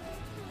orange.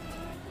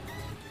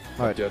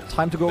 Alright, Yeah,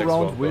 time to go next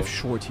around one, with go.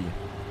 Shorty.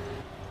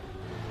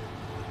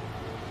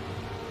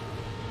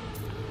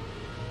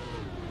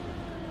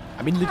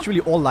 I mean, literally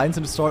all lines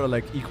in the start are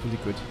like equally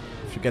good.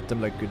 If you get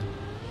them like good.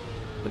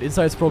 But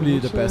inside is probably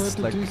the Also, I best.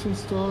 had Like, a decent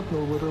start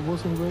now, but I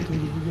wasn't right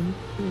in the beginning.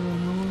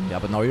 Yeah, yeah,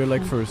 but now you're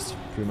like first,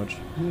 pretty much.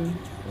 no. Yeah.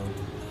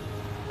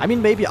 I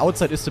mean, maybe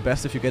outside is the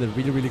best if you get it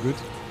really, really good.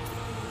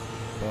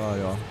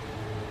 Yeah.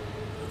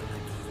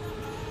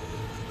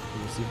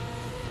 We'll see.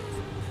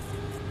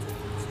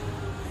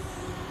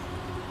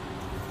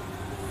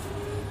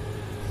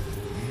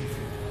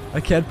 I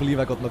can't believe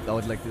I got knocked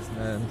out like this,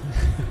 man.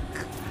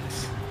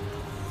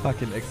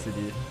 Fucking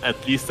XCD.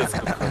 At least that's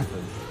good content.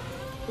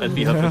 And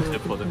we have a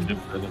tip for the clip.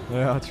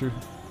 Yeah, true.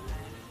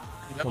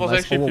 That Oh, was nice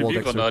actually overwall, PB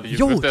Dexter. Grenadier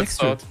Yo, with that Dexter!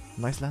 start.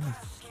 Nice landing.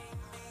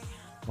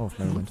 Oh,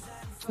 never mind.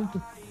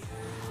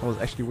 That was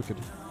actually wicked.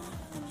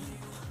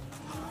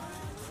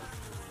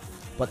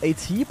 But AT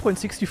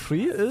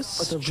 .63 But is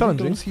I really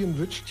challenging. don't see in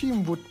which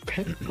team would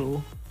Pet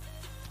go.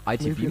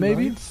 ITB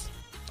maybe? Alliance?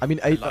 I mean,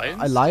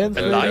 Alliance? Alliance.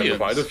 And maybe? there are Alliance,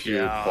 quite a few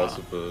yeah.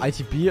 possible.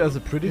 ITB as a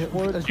British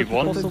board. I could be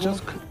won. they possible.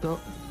 just no,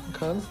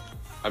 can't.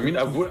 I mean,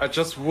 I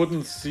just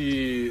wouldn't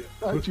see.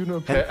 You know, I,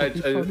 Pet would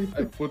be funny.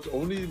 I would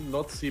only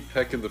not see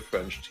Peck in the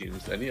French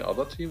teams. Any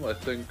other team, I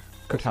think.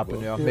 Could happen,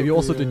 possible. yeah. Yeah, Maybe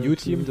also the yeah, new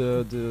true. team,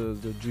 the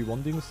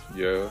G1 things.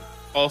 Yeah.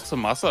 Also,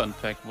 Massa and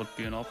Pack would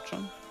be an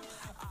option.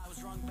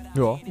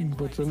 Yeah.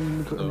 But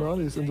then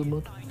Granada is in the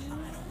mud.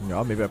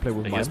 Yeah, maybe I play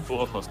with I mine. guess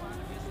both of us.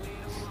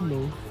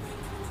 No.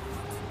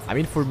 I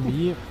mean, for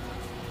me...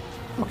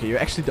 Okay, you're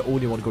actually the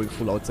only one going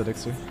full outside,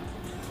 Dexter.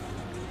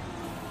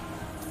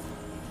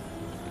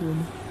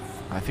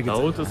 I think it's...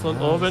 Loud is on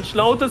orange,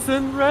 loud is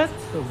in red.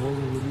 That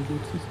wasn't really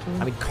good this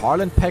time. I mean,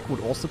 Carl and Peck would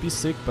also be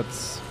sick, but...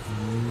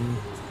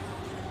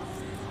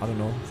 I don't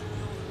know.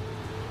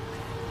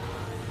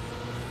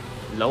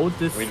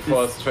 Loud is I mean, for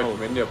us out.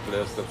 Trackmania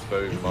players, that's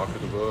very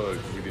remarkable. A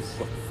really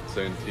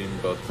insane team,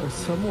 but I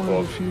somehow for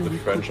have a feeling the we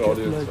French could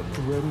audience, get like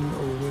Bren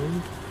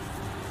around.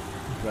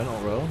 Ren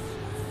Orel?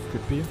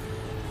 Could be.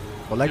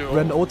 Or like Yo.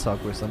 Ren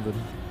Otak or something.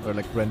 Or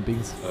like Ren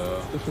Bings.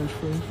 The French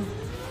French.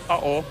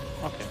 Uh-oh.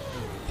 Okay.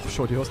 Oh,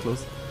 Shorty was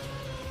close.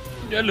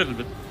 Yeah, a little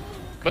bit.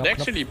 But Knapp,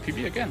 actually,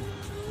 PB again.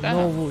 Damn.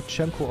 No,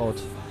 Chenko out.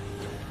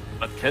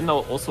 But can now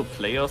also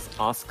players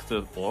ask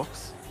the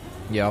orcs?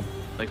 Yeah.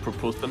 Like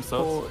propose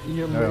themselves? Oh,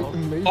 yeah, Yeah.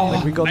 maybe Oh,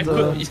 Like we got I the...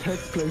 could- Pack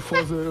play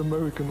for the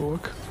American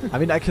orc. I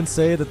mean, I can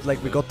say that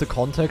like we got the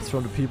contacts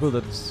from the people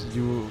that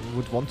you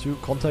would want to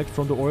contact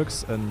from the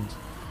orcs, and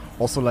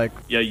also like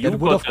Yeah, you that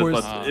would got of that,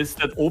 course. but is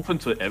that open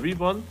to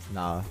everyone?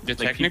 Nah. Yeah, Like,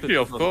 technically, keep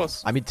it of on-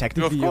 course. I mean,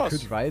 technically you course.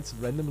 could write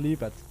randomly,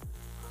 but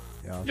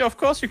yeah, Yeah, of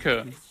course you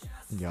can.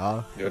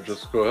 yeah. yeah,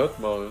 just go ahead,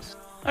 Marius.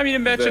 I mean,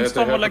 imagine They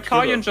someone have like a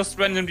Twitter. Karyan just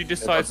randomly But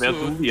decides where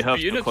do we to have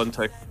be in the it.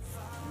 contact?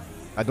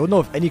 I don't know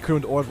if any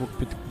current orc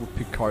would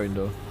pick Karin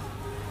though.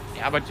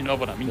 Yeah, but you know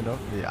what I mean. You know?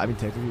 Yeah, I mean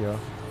technically, yeah.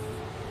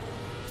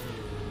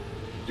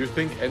 Do you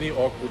think any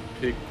orc would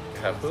pick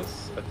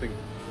Capus? I think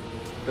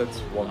that's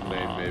one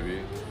name, maybe.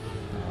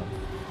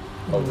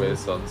 Or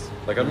Raysons.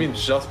 Like, I mean,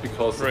 just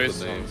because of the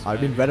Raysons. name. I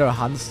mean better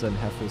Hans than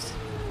Hefis.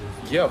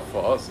 Yeah,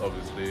 for us,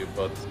 obviously,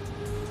 but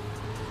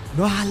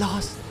No, I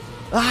lost.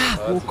 Ah!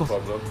 Oh that's a god.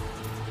 problem.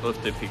 So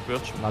if they pick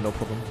Virtual. Nah, no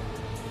problem.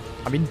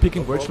 I mean,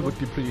 picking No Virtual problem. would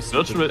be pretty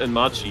stupid. Virtual and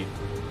Marchi.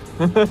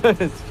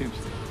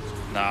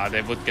 Nah,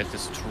 they would get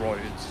destroyed.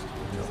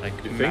 Like,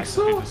 You think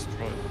massively so?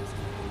 destroyed.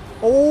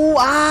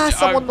 Oh,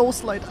 someone I'm- no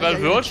slide. Well,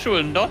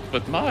 virtual not,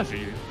 but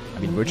Magi. I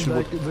mean, Virtual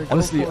Like, would... they go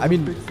Honestly, for I the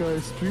mean... big guy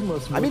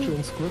streamers, I mean- Virtual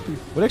and Scrappy.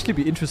 Would actually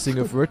be interesting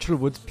if Virtual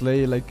would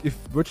play, like, if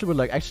Virtual would,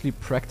 like, actually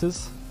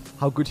practice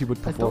how good he would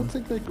I perform. don't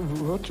think like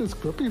Virtual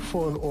Scrappy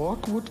for an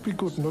orc would be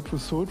good, not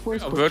with sword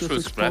voice, Yeah, but Virtual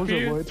just Scrappy?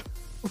 exposure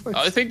wide.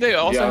 I think they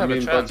also yeah, have I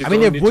mean, a but chance. you I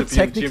mean, don't they need would to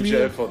be in technically- Team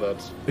JL for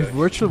that. If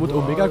Virtual would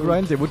Omega Well,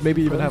 grind, they would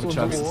maybe even have a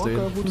Depends chance on to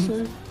the orc, stay. I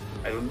would say.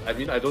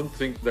 I don't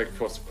think like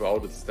for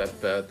Sprout it's that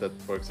bad that,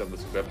 for example,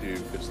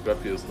 if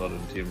Scrappy is not in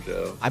Team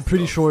JL. I'm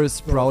pretty sure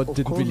Sprout of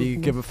didn't course really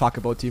it give a fuck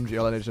about Team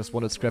GL and they just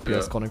wanted Scrappy Yeah.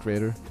 as content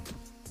creator.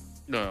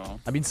 No.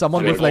 I mean,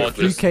 someone Yeah, with like or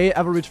just- 3k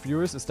average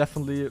viewers is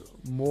definitely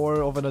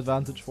more of an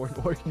advantage for an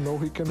orc Now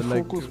he can than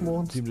like focus more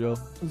on Team Gel.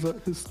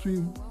 his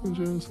stream in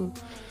general. So.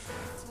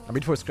 I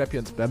mean, for Scrappy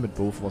and Spam, it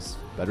both was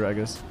better, I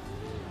guess.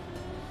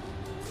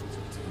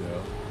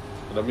 Yeah.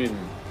 And I mean,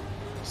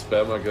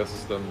 Spam, I guess,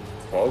 is then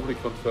probably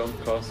confirmed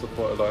caster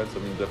for Alliance. I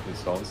mean, definitely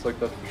sounds like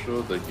that for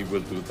sure. Like, he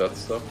will do that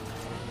stuff.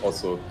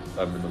 Also,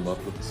 I'm in the mud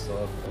with the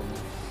start.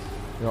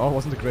 Yeah, it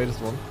wasn't the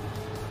greatest one.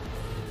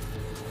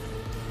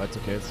 But it's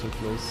okay, it's so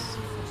close.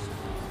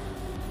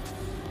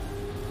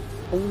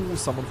 Oh,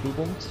 someone flew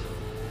bombed.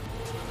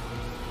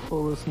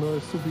 Always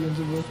nice to be in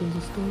the red in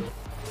the start.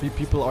 3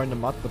 people are in the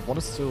mud, but one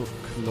is still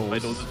close. I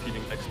don't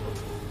feeling expert.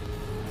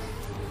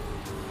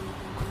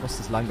 What's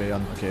this line there?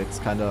 Okay, it's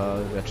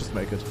kinda... yeah, just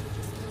make it.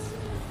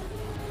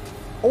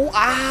 Oh,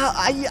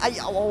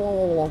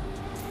 ow.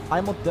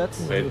 I'm not dead.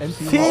 Wait, And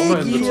how am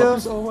I in the Figure!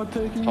 He's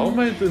overtaking How am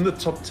me. I in the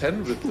top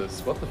 10 with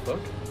this? What the fuck?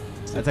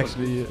 That's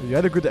actually... you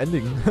had a good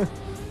ending.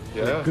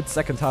 Yeah. Good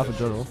second half in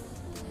general.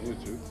 You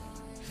too.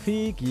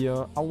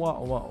 Figure.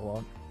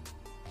 Aua.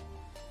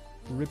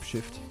 Rip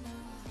shift.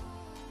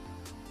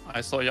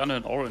 I saw Jan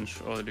in orange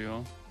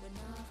earlier.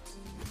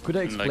 Could I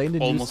in, explain like, the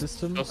new almost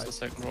system? Just the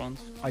second round.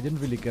 I didn't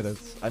really get it.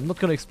 I'm not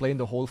gonna explain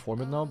the whole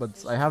format now,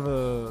 but I have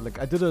a... like,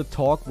 I did a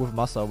talk with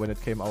Massa when it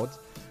came out.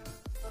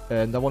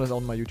 And that one is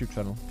on my YouTube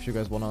channel, if you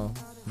guys wanna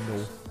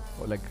know,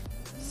 or like,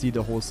 see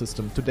the whole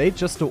system. Today,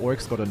 just the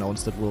orcs got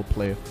announced that will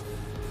play.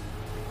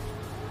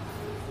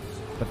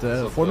 But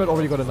the So format the-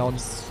 already got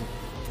announced,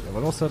 yeah,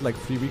 when was that, like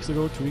 3 weeks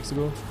ago, 2 weeks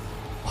ago?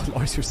 Oh,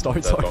 Lars, your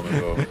starts That are... long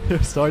ago. your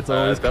starts are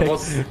always that cake.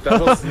 was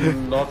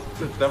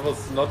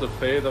not a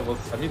fail. That was,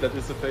 I mean, that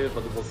is a fail,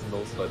 but it was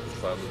no slide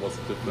this time. It was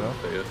a different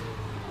fail.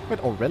 Wait,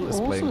 oh, Rel is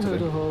Also playing had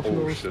today. a half Oh,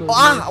 low shit.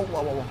 slide.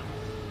 Ow.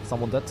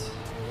 Someone dead.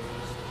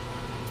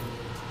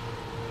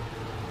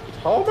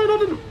 How am I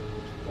not in?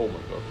 Oh my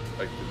god! I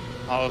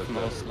couldn't. Half like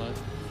no that. slide.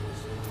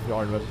 You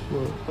are in red.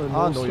 Well, I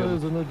Ah, low no, you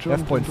slide, then I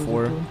jumped have into the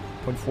 0.4. turn.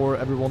 0.4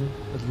 everyone,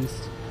 at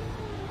least.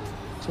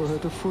 So I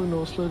had a full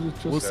no slide. It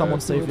just Will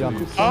someone save Jan?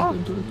 Jan?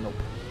 Into it. Nope.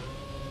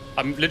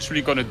 I'm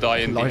literally gonna die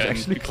in Lars the end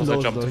actually because I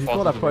close jumped though. too He far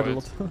got to up the quite a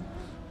right. lot.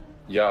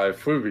 Yeah, I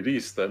full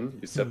release then.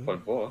 You said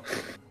 0.4.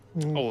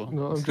 Mm, Oh.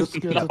 No, I'm just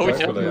scared No, that I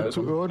yeah. opened it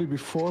too early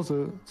before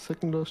the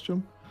second last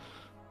jump.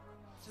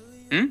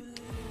 Yeah.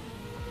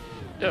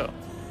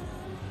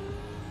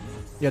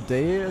 Yeah,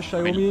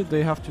 Xiaomi,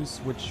 they have to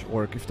switch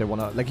orc if they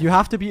wanna. Like, you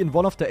have to be in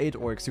one of the 8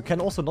 orcs. You can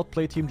also not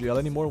play Team GL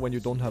anymore when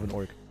you don't have an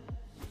orc.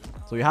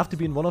 So you have to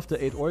be in one of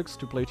the 8 orcs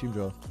to play Team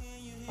GL.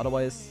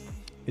 Otherwise,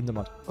 in the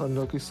mud.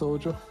 Unlucky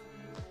soldier.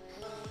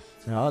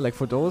 Yeah, like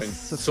for those, And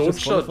it's Soldier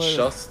disqualified.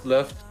 just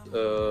left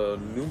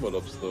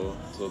Numalops though,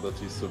 so that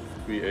he's a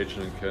free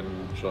agent and can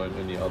join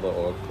any other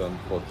org than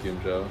for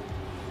TMJ.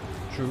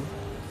 True.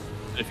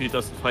 If he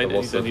doesn't find That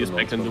any, was then that he's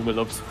back in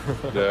announcement.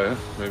 Numelops. Yeah,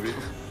 maybe.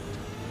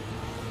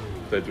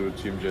 They do a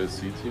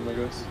TMJC team, I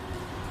guess.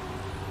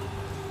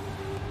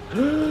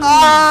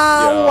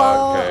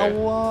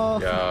 Ah,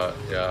 okay.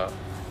 Yeah.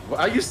 Well,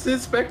 are you still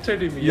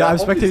spectating me? Yeah, I'm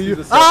spectating obviously you.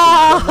 the second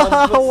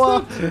Ah!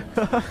 one.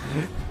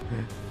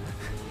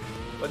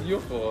 But your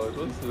fault,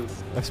 what's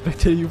this? I've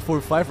spectated you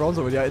for 5 rounds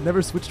already. I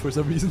never switched for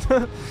some reason.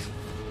 Like,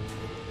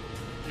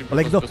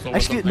 no, Because there's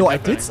always actually, something no,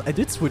 happening. I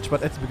did switch,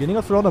 but at the beginning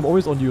of the round, I'm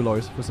always on you,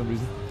 Lars, for some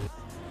reason.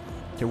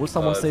 Okay, will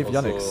someone save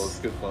also Yannick's?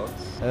 skip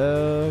marks.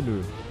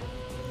 No.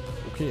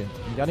 Okay,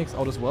 Yannick's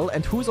out as well.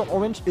 And who's on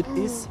orange? It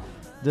is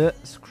the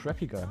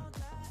Scrappy guy.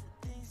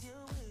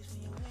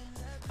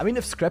 I mean,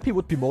 if Scrappy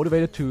would be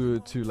motivated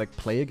to like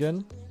play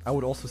again, I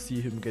would also see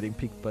him getting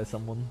picked by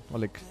someone or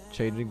like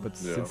changing. But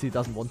Yeah. since he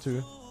doesn't want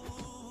to,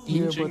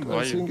 Yeah, Inching but by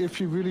I you. think if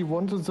he really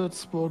wanted that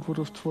spot, would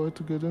have tried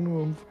to get in,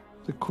 or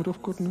they could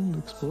have gotten in. The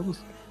exploders.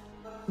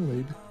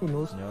 Maybe, who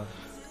knows? yeah.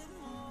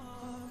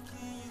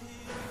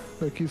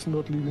 Like he's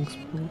not leaving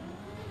spot.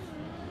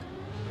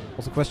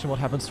 Also, question: what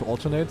happens to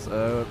alternate?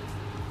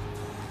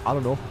 I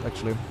don't know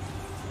actually.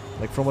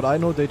 Like from what I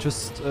know, they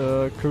just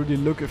currently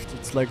look if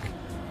it's like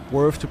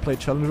worth to play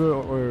challenger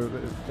or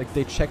like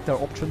they check their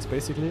options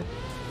basically.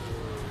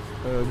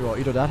 Yeah,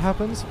 either that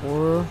happens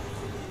or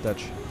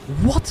Dutch.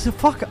 What the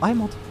fuck?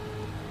 IMod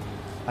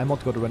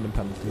got a random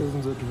penalty.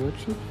 Isn't that red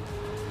shit?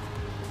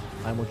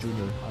 IMod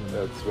Junior. I don't Yeah,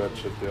 know. it's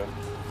ratchet, yeah.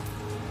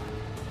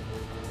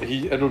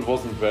 And it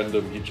wasn't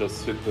random, he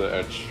just hit the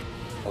edge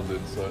on the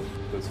inside.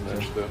 There's an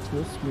edge there.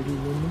 That's really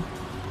random.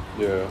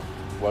 Yeah.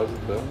 Why is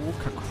it there? Oh,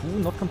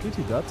 Kaku, not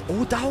completely dead.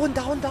 Oh, down.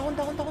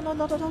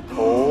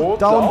 Oh,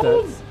 Down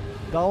dead.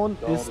 Down Down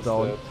is is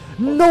down. dead.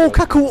 No,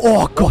 Okay. Kaku!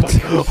 Oh god!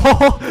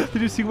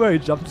 Did you see where he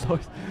jumped?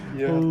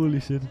 Yeah. Holy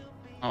shit.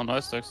 Oh,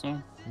 nice,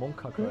 Dexter. Monk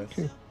Kaku.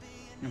 Okay.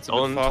 It's a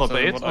On bit top faster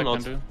than 8 what or I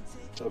not? can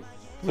do.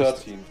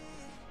 13.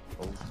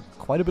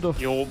 Quite a bit of...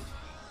 Yo,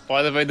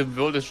 by the way, the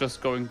world is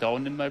just going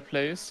down in my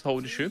place.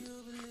 Holy shit.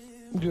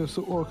 Yes,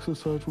 the orcs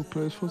decide who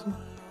plays for them.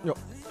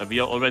 We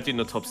are already in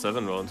the top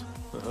 7 round.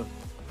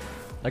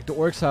 Like the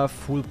orcs have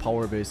full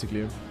power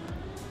basically.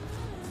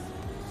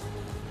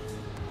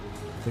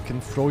 They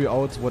can throw you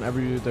out whenever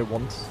they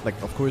want. Like,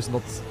 of course,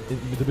 not in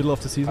the middle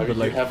of the season, I mean, but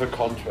like. you have a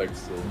contract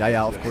still.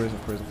 Yeah, of course.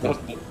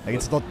 Like,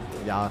 it's not.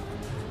 Yeah.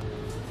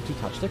 Did you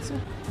touch Dexter?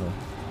 No.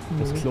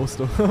 Just close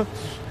though.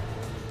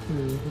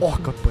 Oh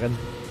Gott, brennen.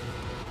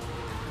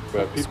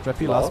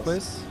 Scrappy last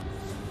place.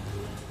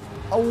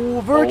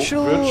 Oh,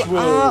 virtual! Virtual.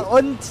 Ah,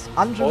 und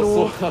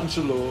Angelo. Also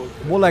Angelo.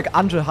 More like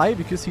Angel High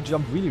because he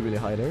jumped really, really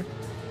high there.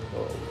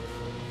 Oh.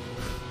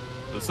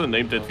 That's a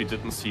name that we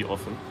didn't see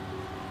often.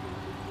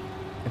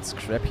 And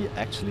Scrappy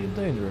actually in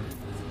danger.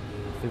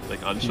 Like If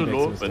he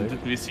Angelo, makes a when mistake.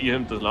 did we see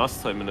him the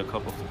last time in a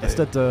Cup of the Day? Is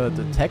that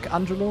the tech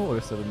Angelo or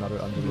is that another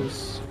Angelo?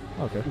 Yes.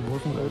 Okay. He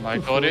wasn't Oh active my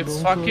for god, a it's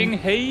long fucking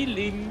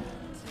hailing!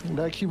 time.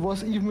 Like he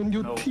was even in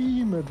your No.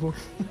 team at one.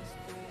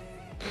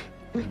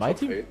 My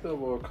team? Eight, they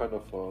were kind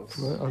of fast.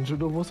 Well,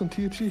 Angelo was in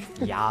THE.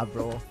 Yeah,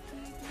 bro.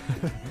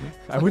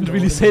 I wouldn't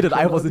really say that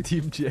I was a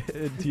team in THE.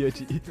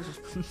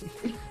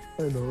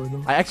 I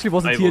know. I actually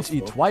was in I THE was, though.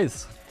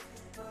 twice.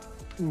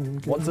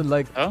 Okay. Once in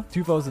like Huh?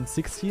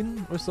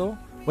 2016 or so.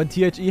 When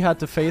THE had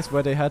the phase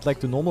where they had like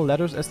the normal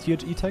letters as THE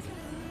tech.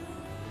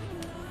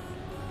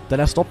 Then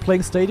I stopped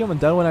playing Stadium,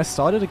 and then when I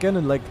started again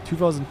in like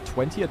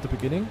 2020 at the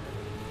beginning,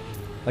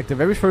 like the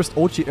very first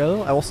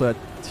OGL, I also had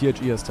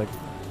THE as tech.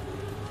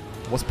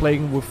 Was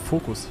playing with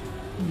Focus.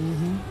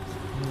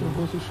 That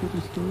was a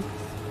shitty start.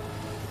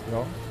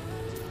 Yeah.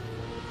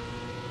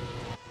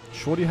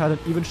 Shorty had an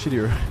even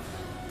shittier.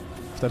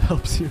 If that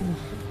helps you.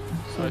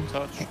 I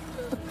touch.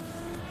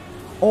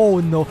 Oh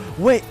no!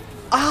 Wait!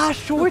 Ah,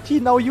 Shorty!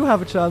 Now you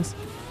have a chance.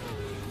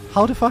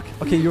 How the fuck?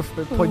 Okay, you're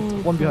point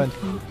one behind.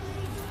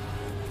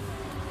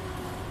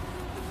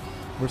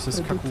 Versus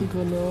I did the Kaku.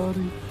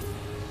 Granadi.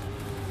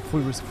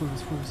 Full risk.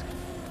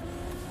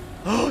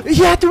 He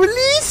had to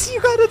release!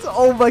 You got it!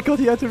 Oh my god,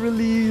 he had to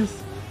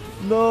release!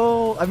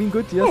 No! I mean,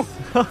 good, yes.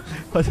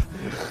 But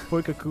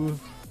for Kaku.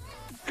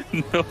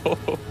 No.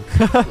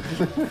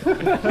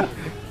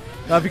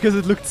 Because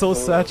it looked so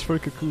sad for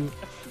Kaku.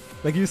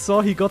 Like you saw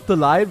he got the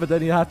line, but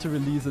then he had to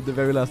release at the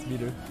very last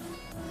meter.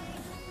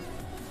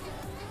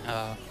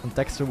 And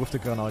Dexter with the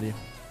Granadi.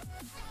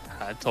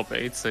 Top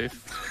 8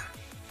 safe.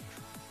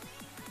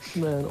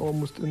 Man,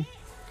 almost in.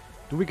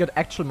 Do we get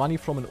actual money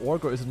from an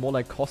org, or is it more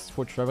like costs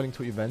for traveling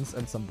to events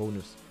and some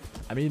bonus?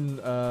 I mean,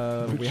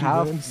 Which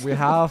we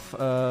have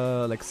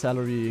like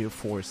salary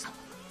forced,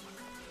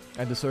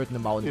 and a certain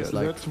amount Yeah, is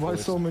like. that's why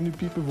forced. so many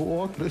people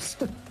were orgless.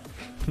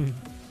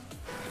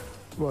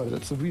 Well,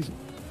 that's the reason.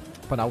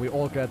 But now we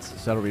all get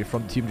salary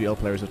from Team GL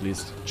players at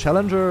least.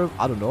 Challenger,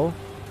 I don't know.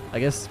 I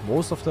guess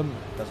most of them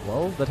as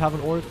well that have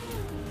an org.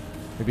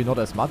 Maybe not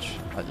as much.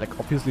 Like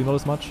obviously not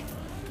as much.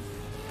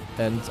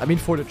 And I mean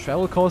for the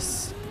travel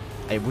costs,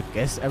 I would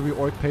guess every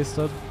org pays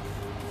that.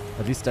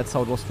 At least that's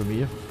how it was for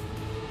me.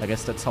 I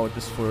guess that's how it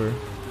is for.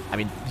 I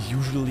mean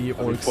usually I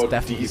mean, orgs for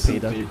definitely pay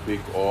that. decently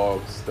big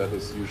orbs, that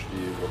is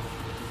usually what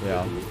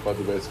Yeah. they do. By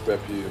the way,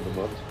 Scrappy in the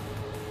mud.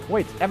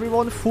 Wait,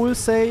 everyone full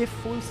save,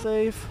 full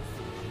save.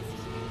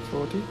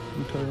 40,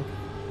 retire.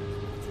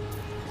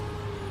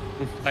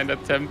 I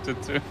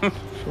attempted to. 40,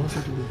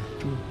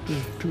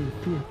 do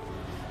it.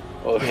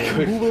 Oh,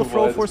 Who will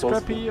throw for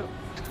Scrappy?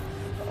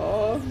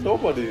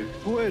 Nobody.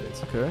 Do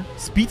it! Okay.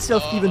 Speed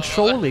self even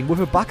trolling with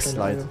a bug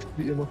slide.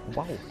 Wie immer.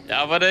 Wow.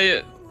 Yeah, but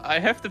I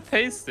have the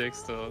pace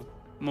sticks though.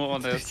 More or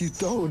less. You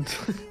don't.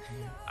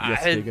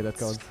 Yes, I- Digga, that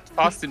counts.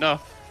 Fast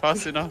enough.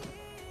 Fast enough.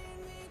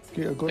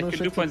 Okay, I'm gonna I can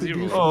check do the 0.0.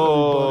 PB for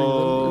everybody.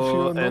 Then if you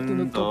are not in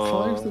the And,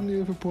 top 5, then you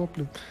have a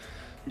problem.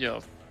 Yeah.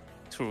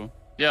 True.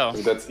 Yeah.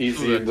 That's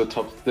easy in the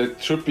top. That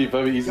should be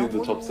very easy in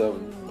the top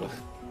 7.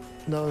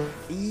 No,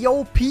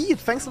 Yo, Pete,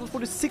 thanks a lot for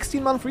the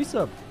 16-month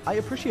resub. I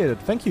appreciate it.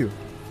 Thank you.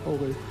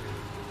 already.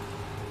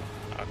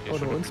 Okay, Oh no,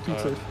 should and speed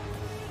save.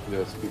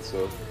 Yeah, speed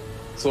surf.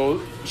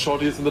 So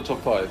Shorty is in the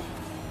top 5.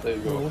 There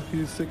you go. No,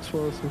 he's 6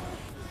 for us.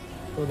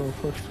 Oh no,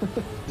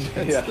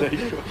 5. Yeah, there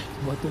you go.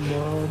 Warte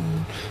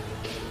man.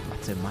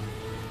 Warte, Mann.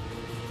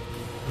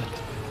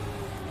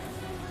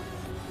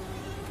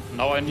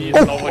 Now I need.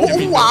 Now what you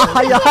mean?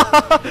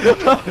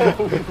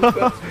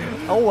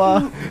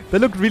 Aua.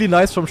 That looked really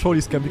nice from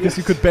Shorty's cam because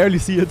you could barely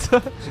see it.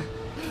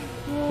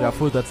 Yeah,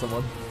 full that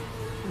someone.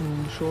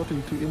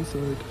 Shorty to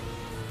inside.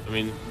 I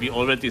mean, we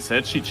already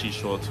said GG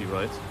Shorty,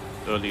 right?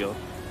 Earlier.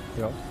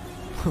 Yeah.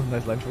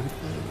 Nice line, Shorty.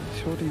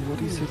 Shorty, what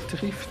is it?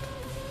 Drift.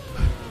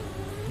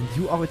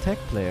 You are a tech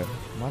player.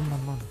 Man.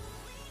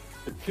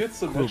 It feels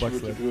so Cool much bug to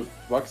slide. do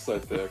a bug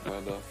side there,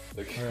 kinda.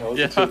 Like, Yeah. how's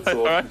Yeah, it feel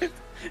so right?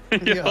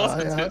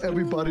 Yeah,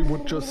 everybody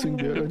would just sing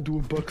there and do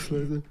a bug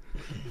slider.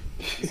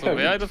 So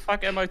where the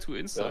fuck am I to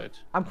inside?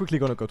 I'm quickly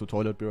gonna go to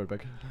toilet. Be right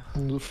back.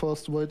 And the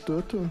fast white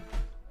dirt turn.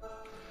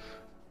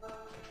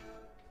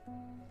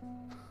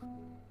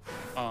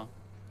 Ah.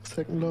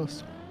 Second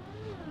last.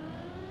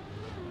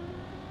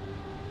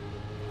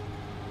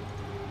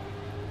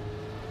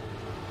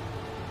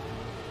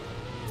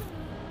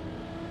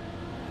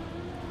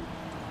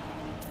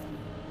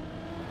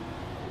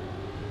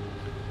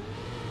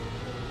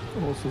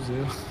 Also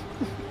sehr.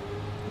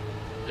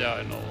 Yeah,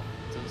 I know.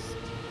 Just...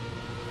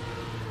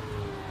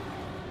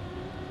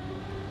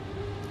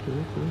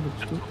 Okay,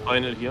 that's good.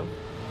 Final here.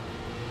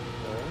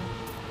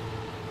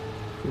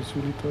 It's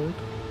really tight.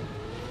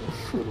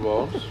 Good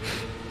round.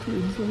 To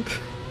inside.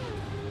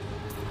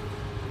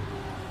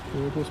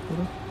 Yeah, it was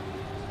better.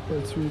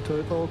 It's really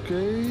tight.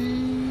 Okay.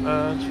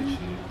 GG.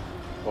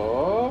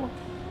 Oh.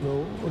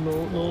 No,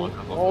 no.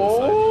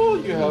 Oh,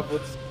 you have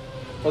it.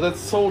 Oh, that's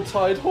so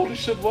tight. Holy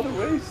shit, what a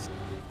race.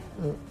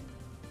 Yeah.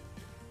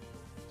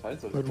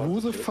 Tight, But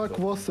who the fuck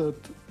was that?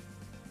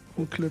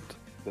 Who clipped?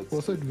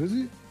 Was it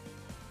Vizzy?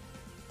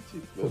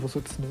 Or was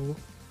it Snow?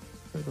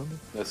 I don't know.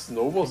 Yeah,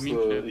 Snow was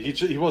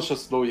he was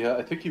just slow. Yeah,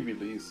 I think he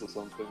released or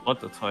something. Not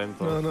the time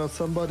though. No,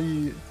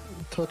 somebody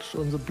touched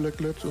on the black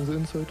ledge on the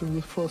inside in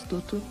the fast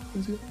dirt.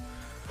 Vizzy.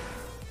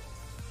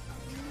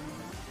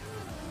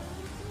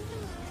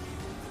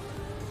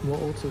 More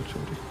outside,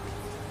 Shorty.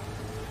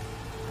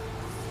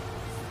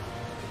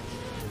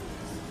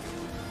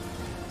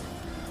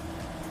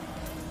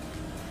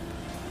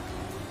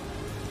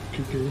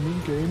 Okay,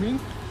 gaming.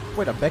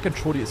 Wait, a back and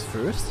Shorty is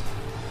first?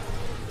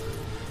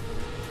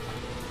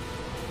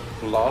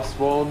 The last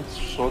round,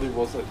 Shorty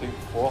was I think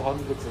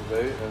 400s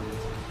away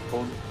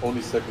and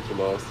only second to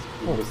last.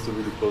 We missed a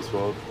really close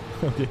round.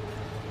 Okay.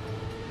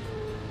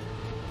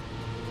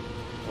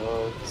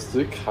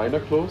 Still kinda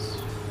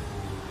close.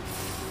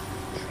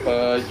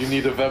 You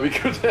need a very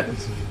good hand.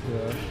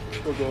 Yeah.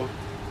 Oh no.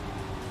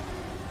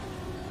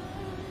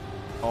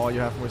 Oh,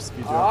 you have more speed,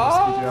 you have more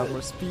speed, you have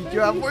more speed, you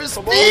have more Come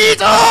speed!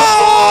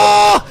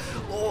 Oh!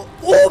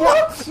 Oh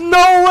my!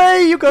 No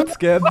way! You got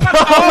scammed!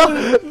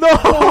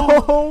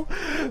 No!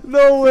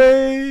 No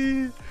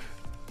way!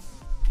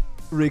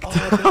 Rigged.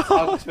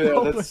 Oh, that's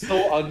unfair. That's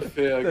so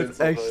unfair. That's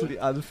against actually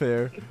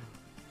unfair.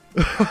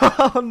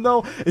 Oh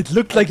no! It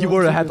looked like you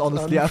were ahead,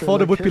 honestly. I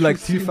thought it would be like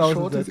 2000.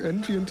 Shorty's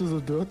entry into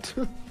the dirt.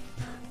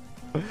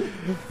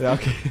 Yeah,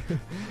 okay.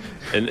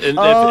 And if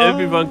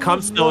everyone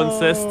comes now and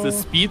says the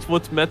speed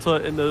would matter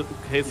in the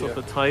case of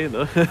a tie,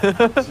 no?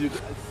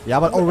 Yeah,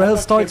 but Aurel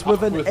starts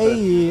with an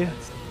A.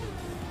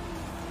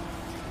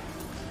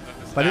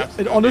 But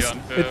it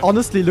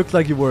honestly looked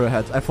like you were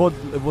ahead. I thought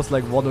it was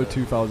like 1 or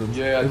 2000.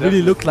 Yeah, it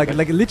really looked like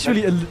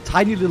literally a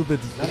tiny little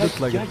bit. It looked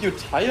like yeah, your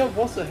tire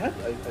was ahead,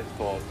 I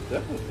thought.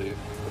 Definitely.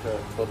 Okay.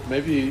 But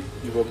maybe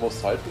you were more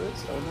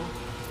sideways, I don't know.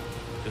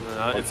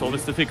 It's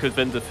always difficult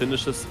when the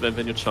finishes,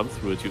 when you jump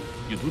through it. You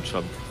do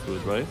jump through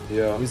it, right?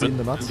 Yeah. Wizzy in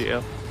the nuts? In the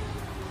air.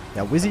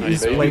 Yeah, Wizzy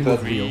is playing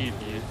with wheel.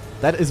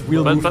 That is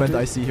wheel movement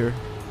I see here.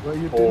 Well,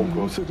 you didn't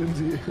lose it in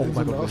the, oh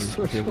my the god, last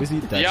Wizzy. Okay,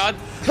 Wizzy dead. Yeah,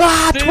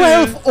 ah,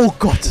 12! Oh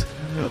god!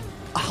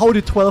 How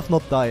did 12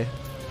 not die?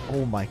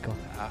 Oh my god.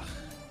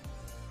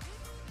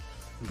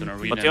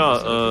 But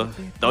yeah,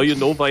 now you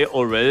know why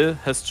Aurel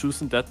has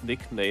chosen that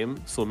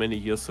nickname so many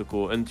years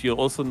ago, and you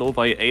also know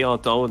why AR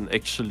Down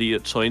actually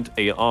joined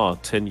AR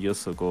 10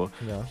 years ago.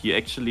 Yeah. He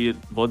actually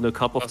won a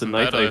Cup of the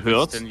Night, I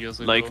heard,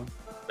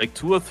 like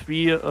 2 or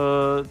 3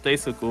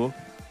 days ago.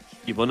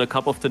 He won a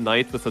Cup of the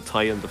Night with a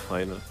tie in the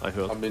final, I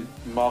heard. I mean,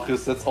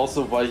 Marius, that's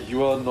also why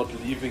you are not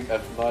leaving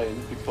F9,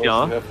 because you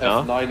have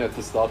F9 at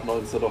the start now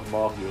instead of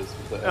Marius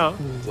with the F.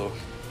 So.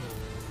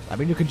 I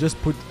mean, you can just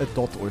put a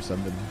dot or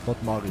something,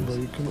 not Marius. But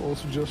you can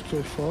also just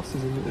play faster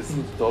than you.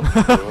 Isn't dot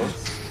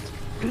worse?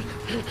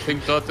 I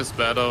think dot is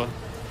better.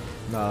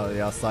 Nah,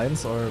 yeah,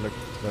 signs or like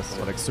less,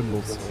 or like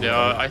symbols.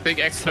 Yeah, I think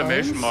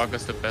exclamation mark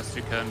is the best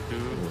you can do.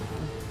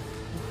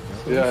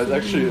 Yeah, it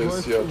actually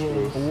is, yeah,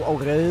 true. Oh,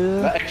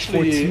 Aurel,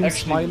 actually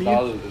smiley.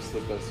 Null is the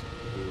best.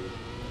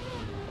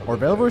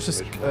 Aurel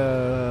versus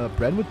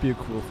Bran would be a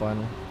cool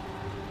final.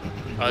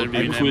 I'll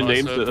rename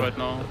myself right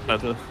now.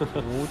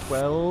 Oh,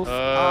 12.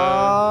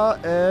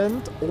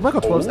 And oh my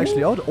god, 12 is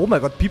actually out. Oh my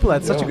god, people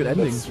had such a good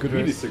ending. Good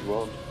really sick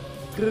round.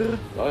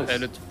 Nice.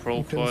 Edit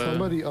profile. Can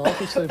somebody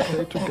ask if they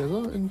play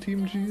together in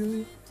Team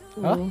G?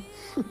 Huh?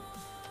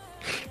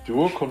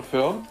 Duo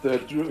confirmed. They're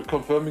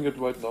confirming it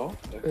right now.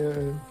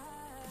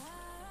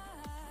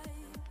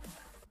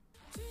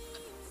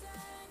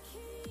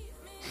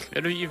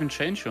 Where do you even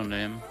change your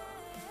name?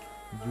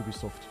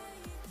 Ubisoft.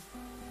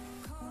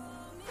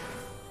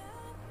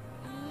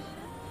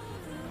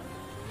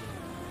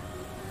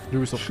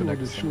 Ubisoft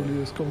Connect. Surely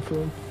is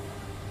confirmed.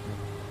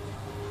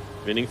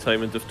 Winning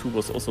time in Div 2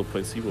 was also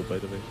 0.0, by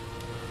the way.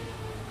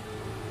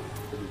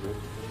 Pretty good.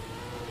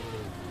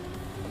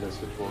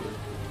 Unless you're trolling.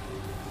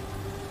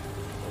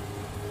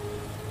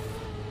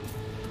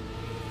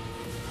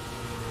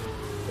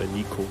 By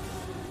Nico.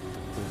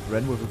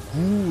 Ran with a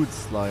good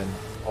slime.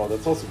 Oh,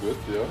 that's also good,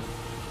 yeah.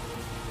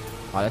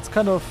 Ah, that's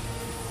kind of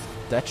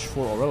dash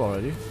for Aurel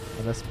already.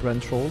 Unless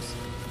Brand trolls.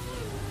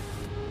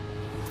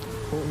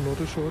 Oh, not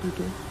a shorty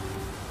though.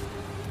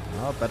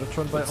 Ah, better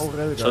turn by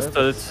Aurel, guys. Just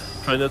that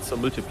try not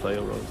some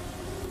multiplier round.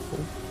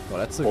 Oh,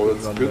 that's a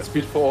good run. Good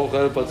speed for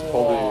Aurel, but it's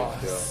probably...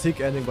 Yeah.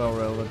 Sick ending by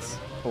Aurel, that's...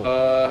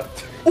 Oh.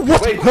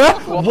 What? Wait, huh?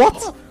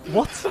 What?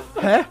 What?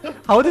 Huh?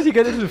 How did he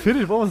get into the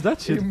finish? What was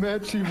that shit?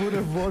 Imagine he would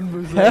have won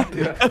with that.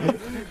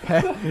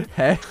 Huh?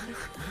 Huh?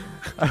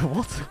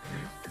 What?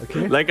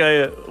 Okay. Like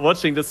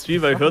watching the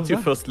stream, I heard you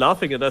that? first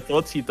laughing and I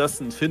thought he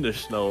doesn't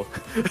finish now.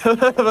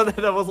 But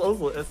then I was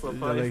also SR5.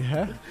 Yeah, like,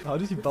 huh? How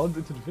did he bounce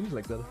into the finish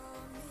like that?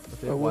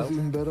 Okay, I was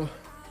even better.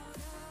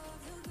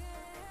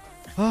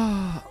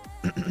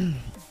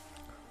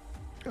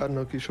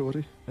 Unlucky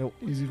shorty. Oh,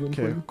 Easy win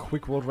for okay, you.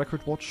 quick world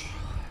record watch.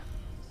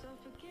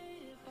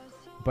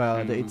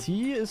 But the AT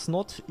is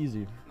not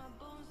easy.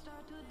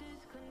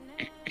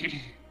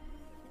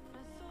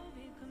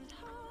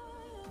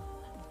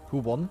 Who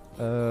won?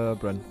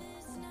 Bren.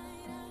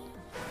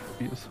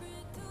 Yes.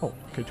 Oh,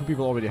 okay, 2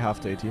 people already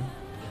have the AT.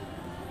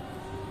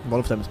 One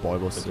of them is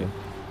Boybos. Okay.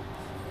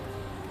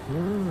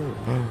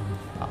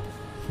 Ah.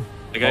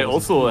 Like I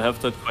also have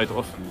that quite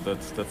often.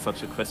 That's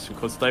such a question,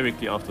 because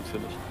directly after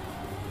finish.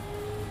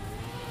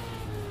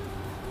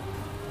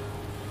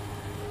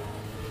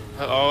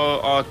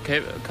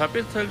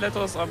 Capital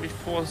letters are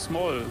before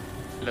small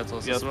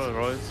letters as well,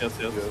 right? Yes.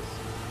 Yes.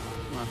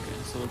 Okay,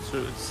 so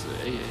it's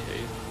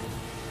AAA.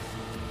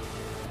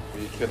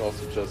 You can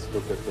also just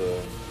look at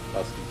the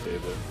ASCII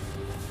table.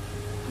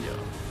 Yeah.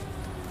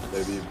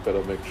 Maybe you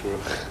better make sure.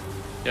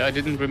 Yeah, I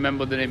didn't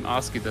remember the name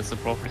ASCII, that's the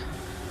problem.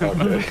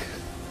 Okay.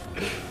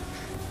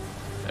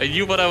 I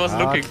knew what I was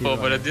looking for,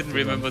 but I Kiran, didn't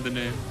remember the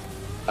name.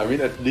 I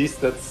mean, at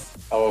least that's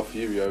our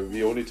view.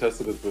 We only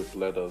tested it with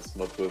letters,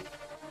 not with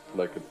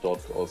like a dot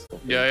or something.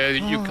 Yeah,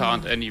 you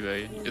can't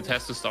anyway. It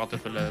has to start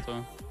with a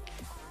letter.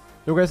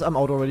 Yo guys, I'm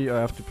out already. I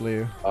have to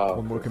play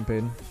one more okay.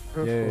 campaign.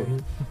 Have Yay.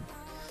 fun.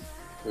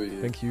 Oh,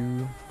 yeah. Thank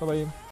you. Bye bye.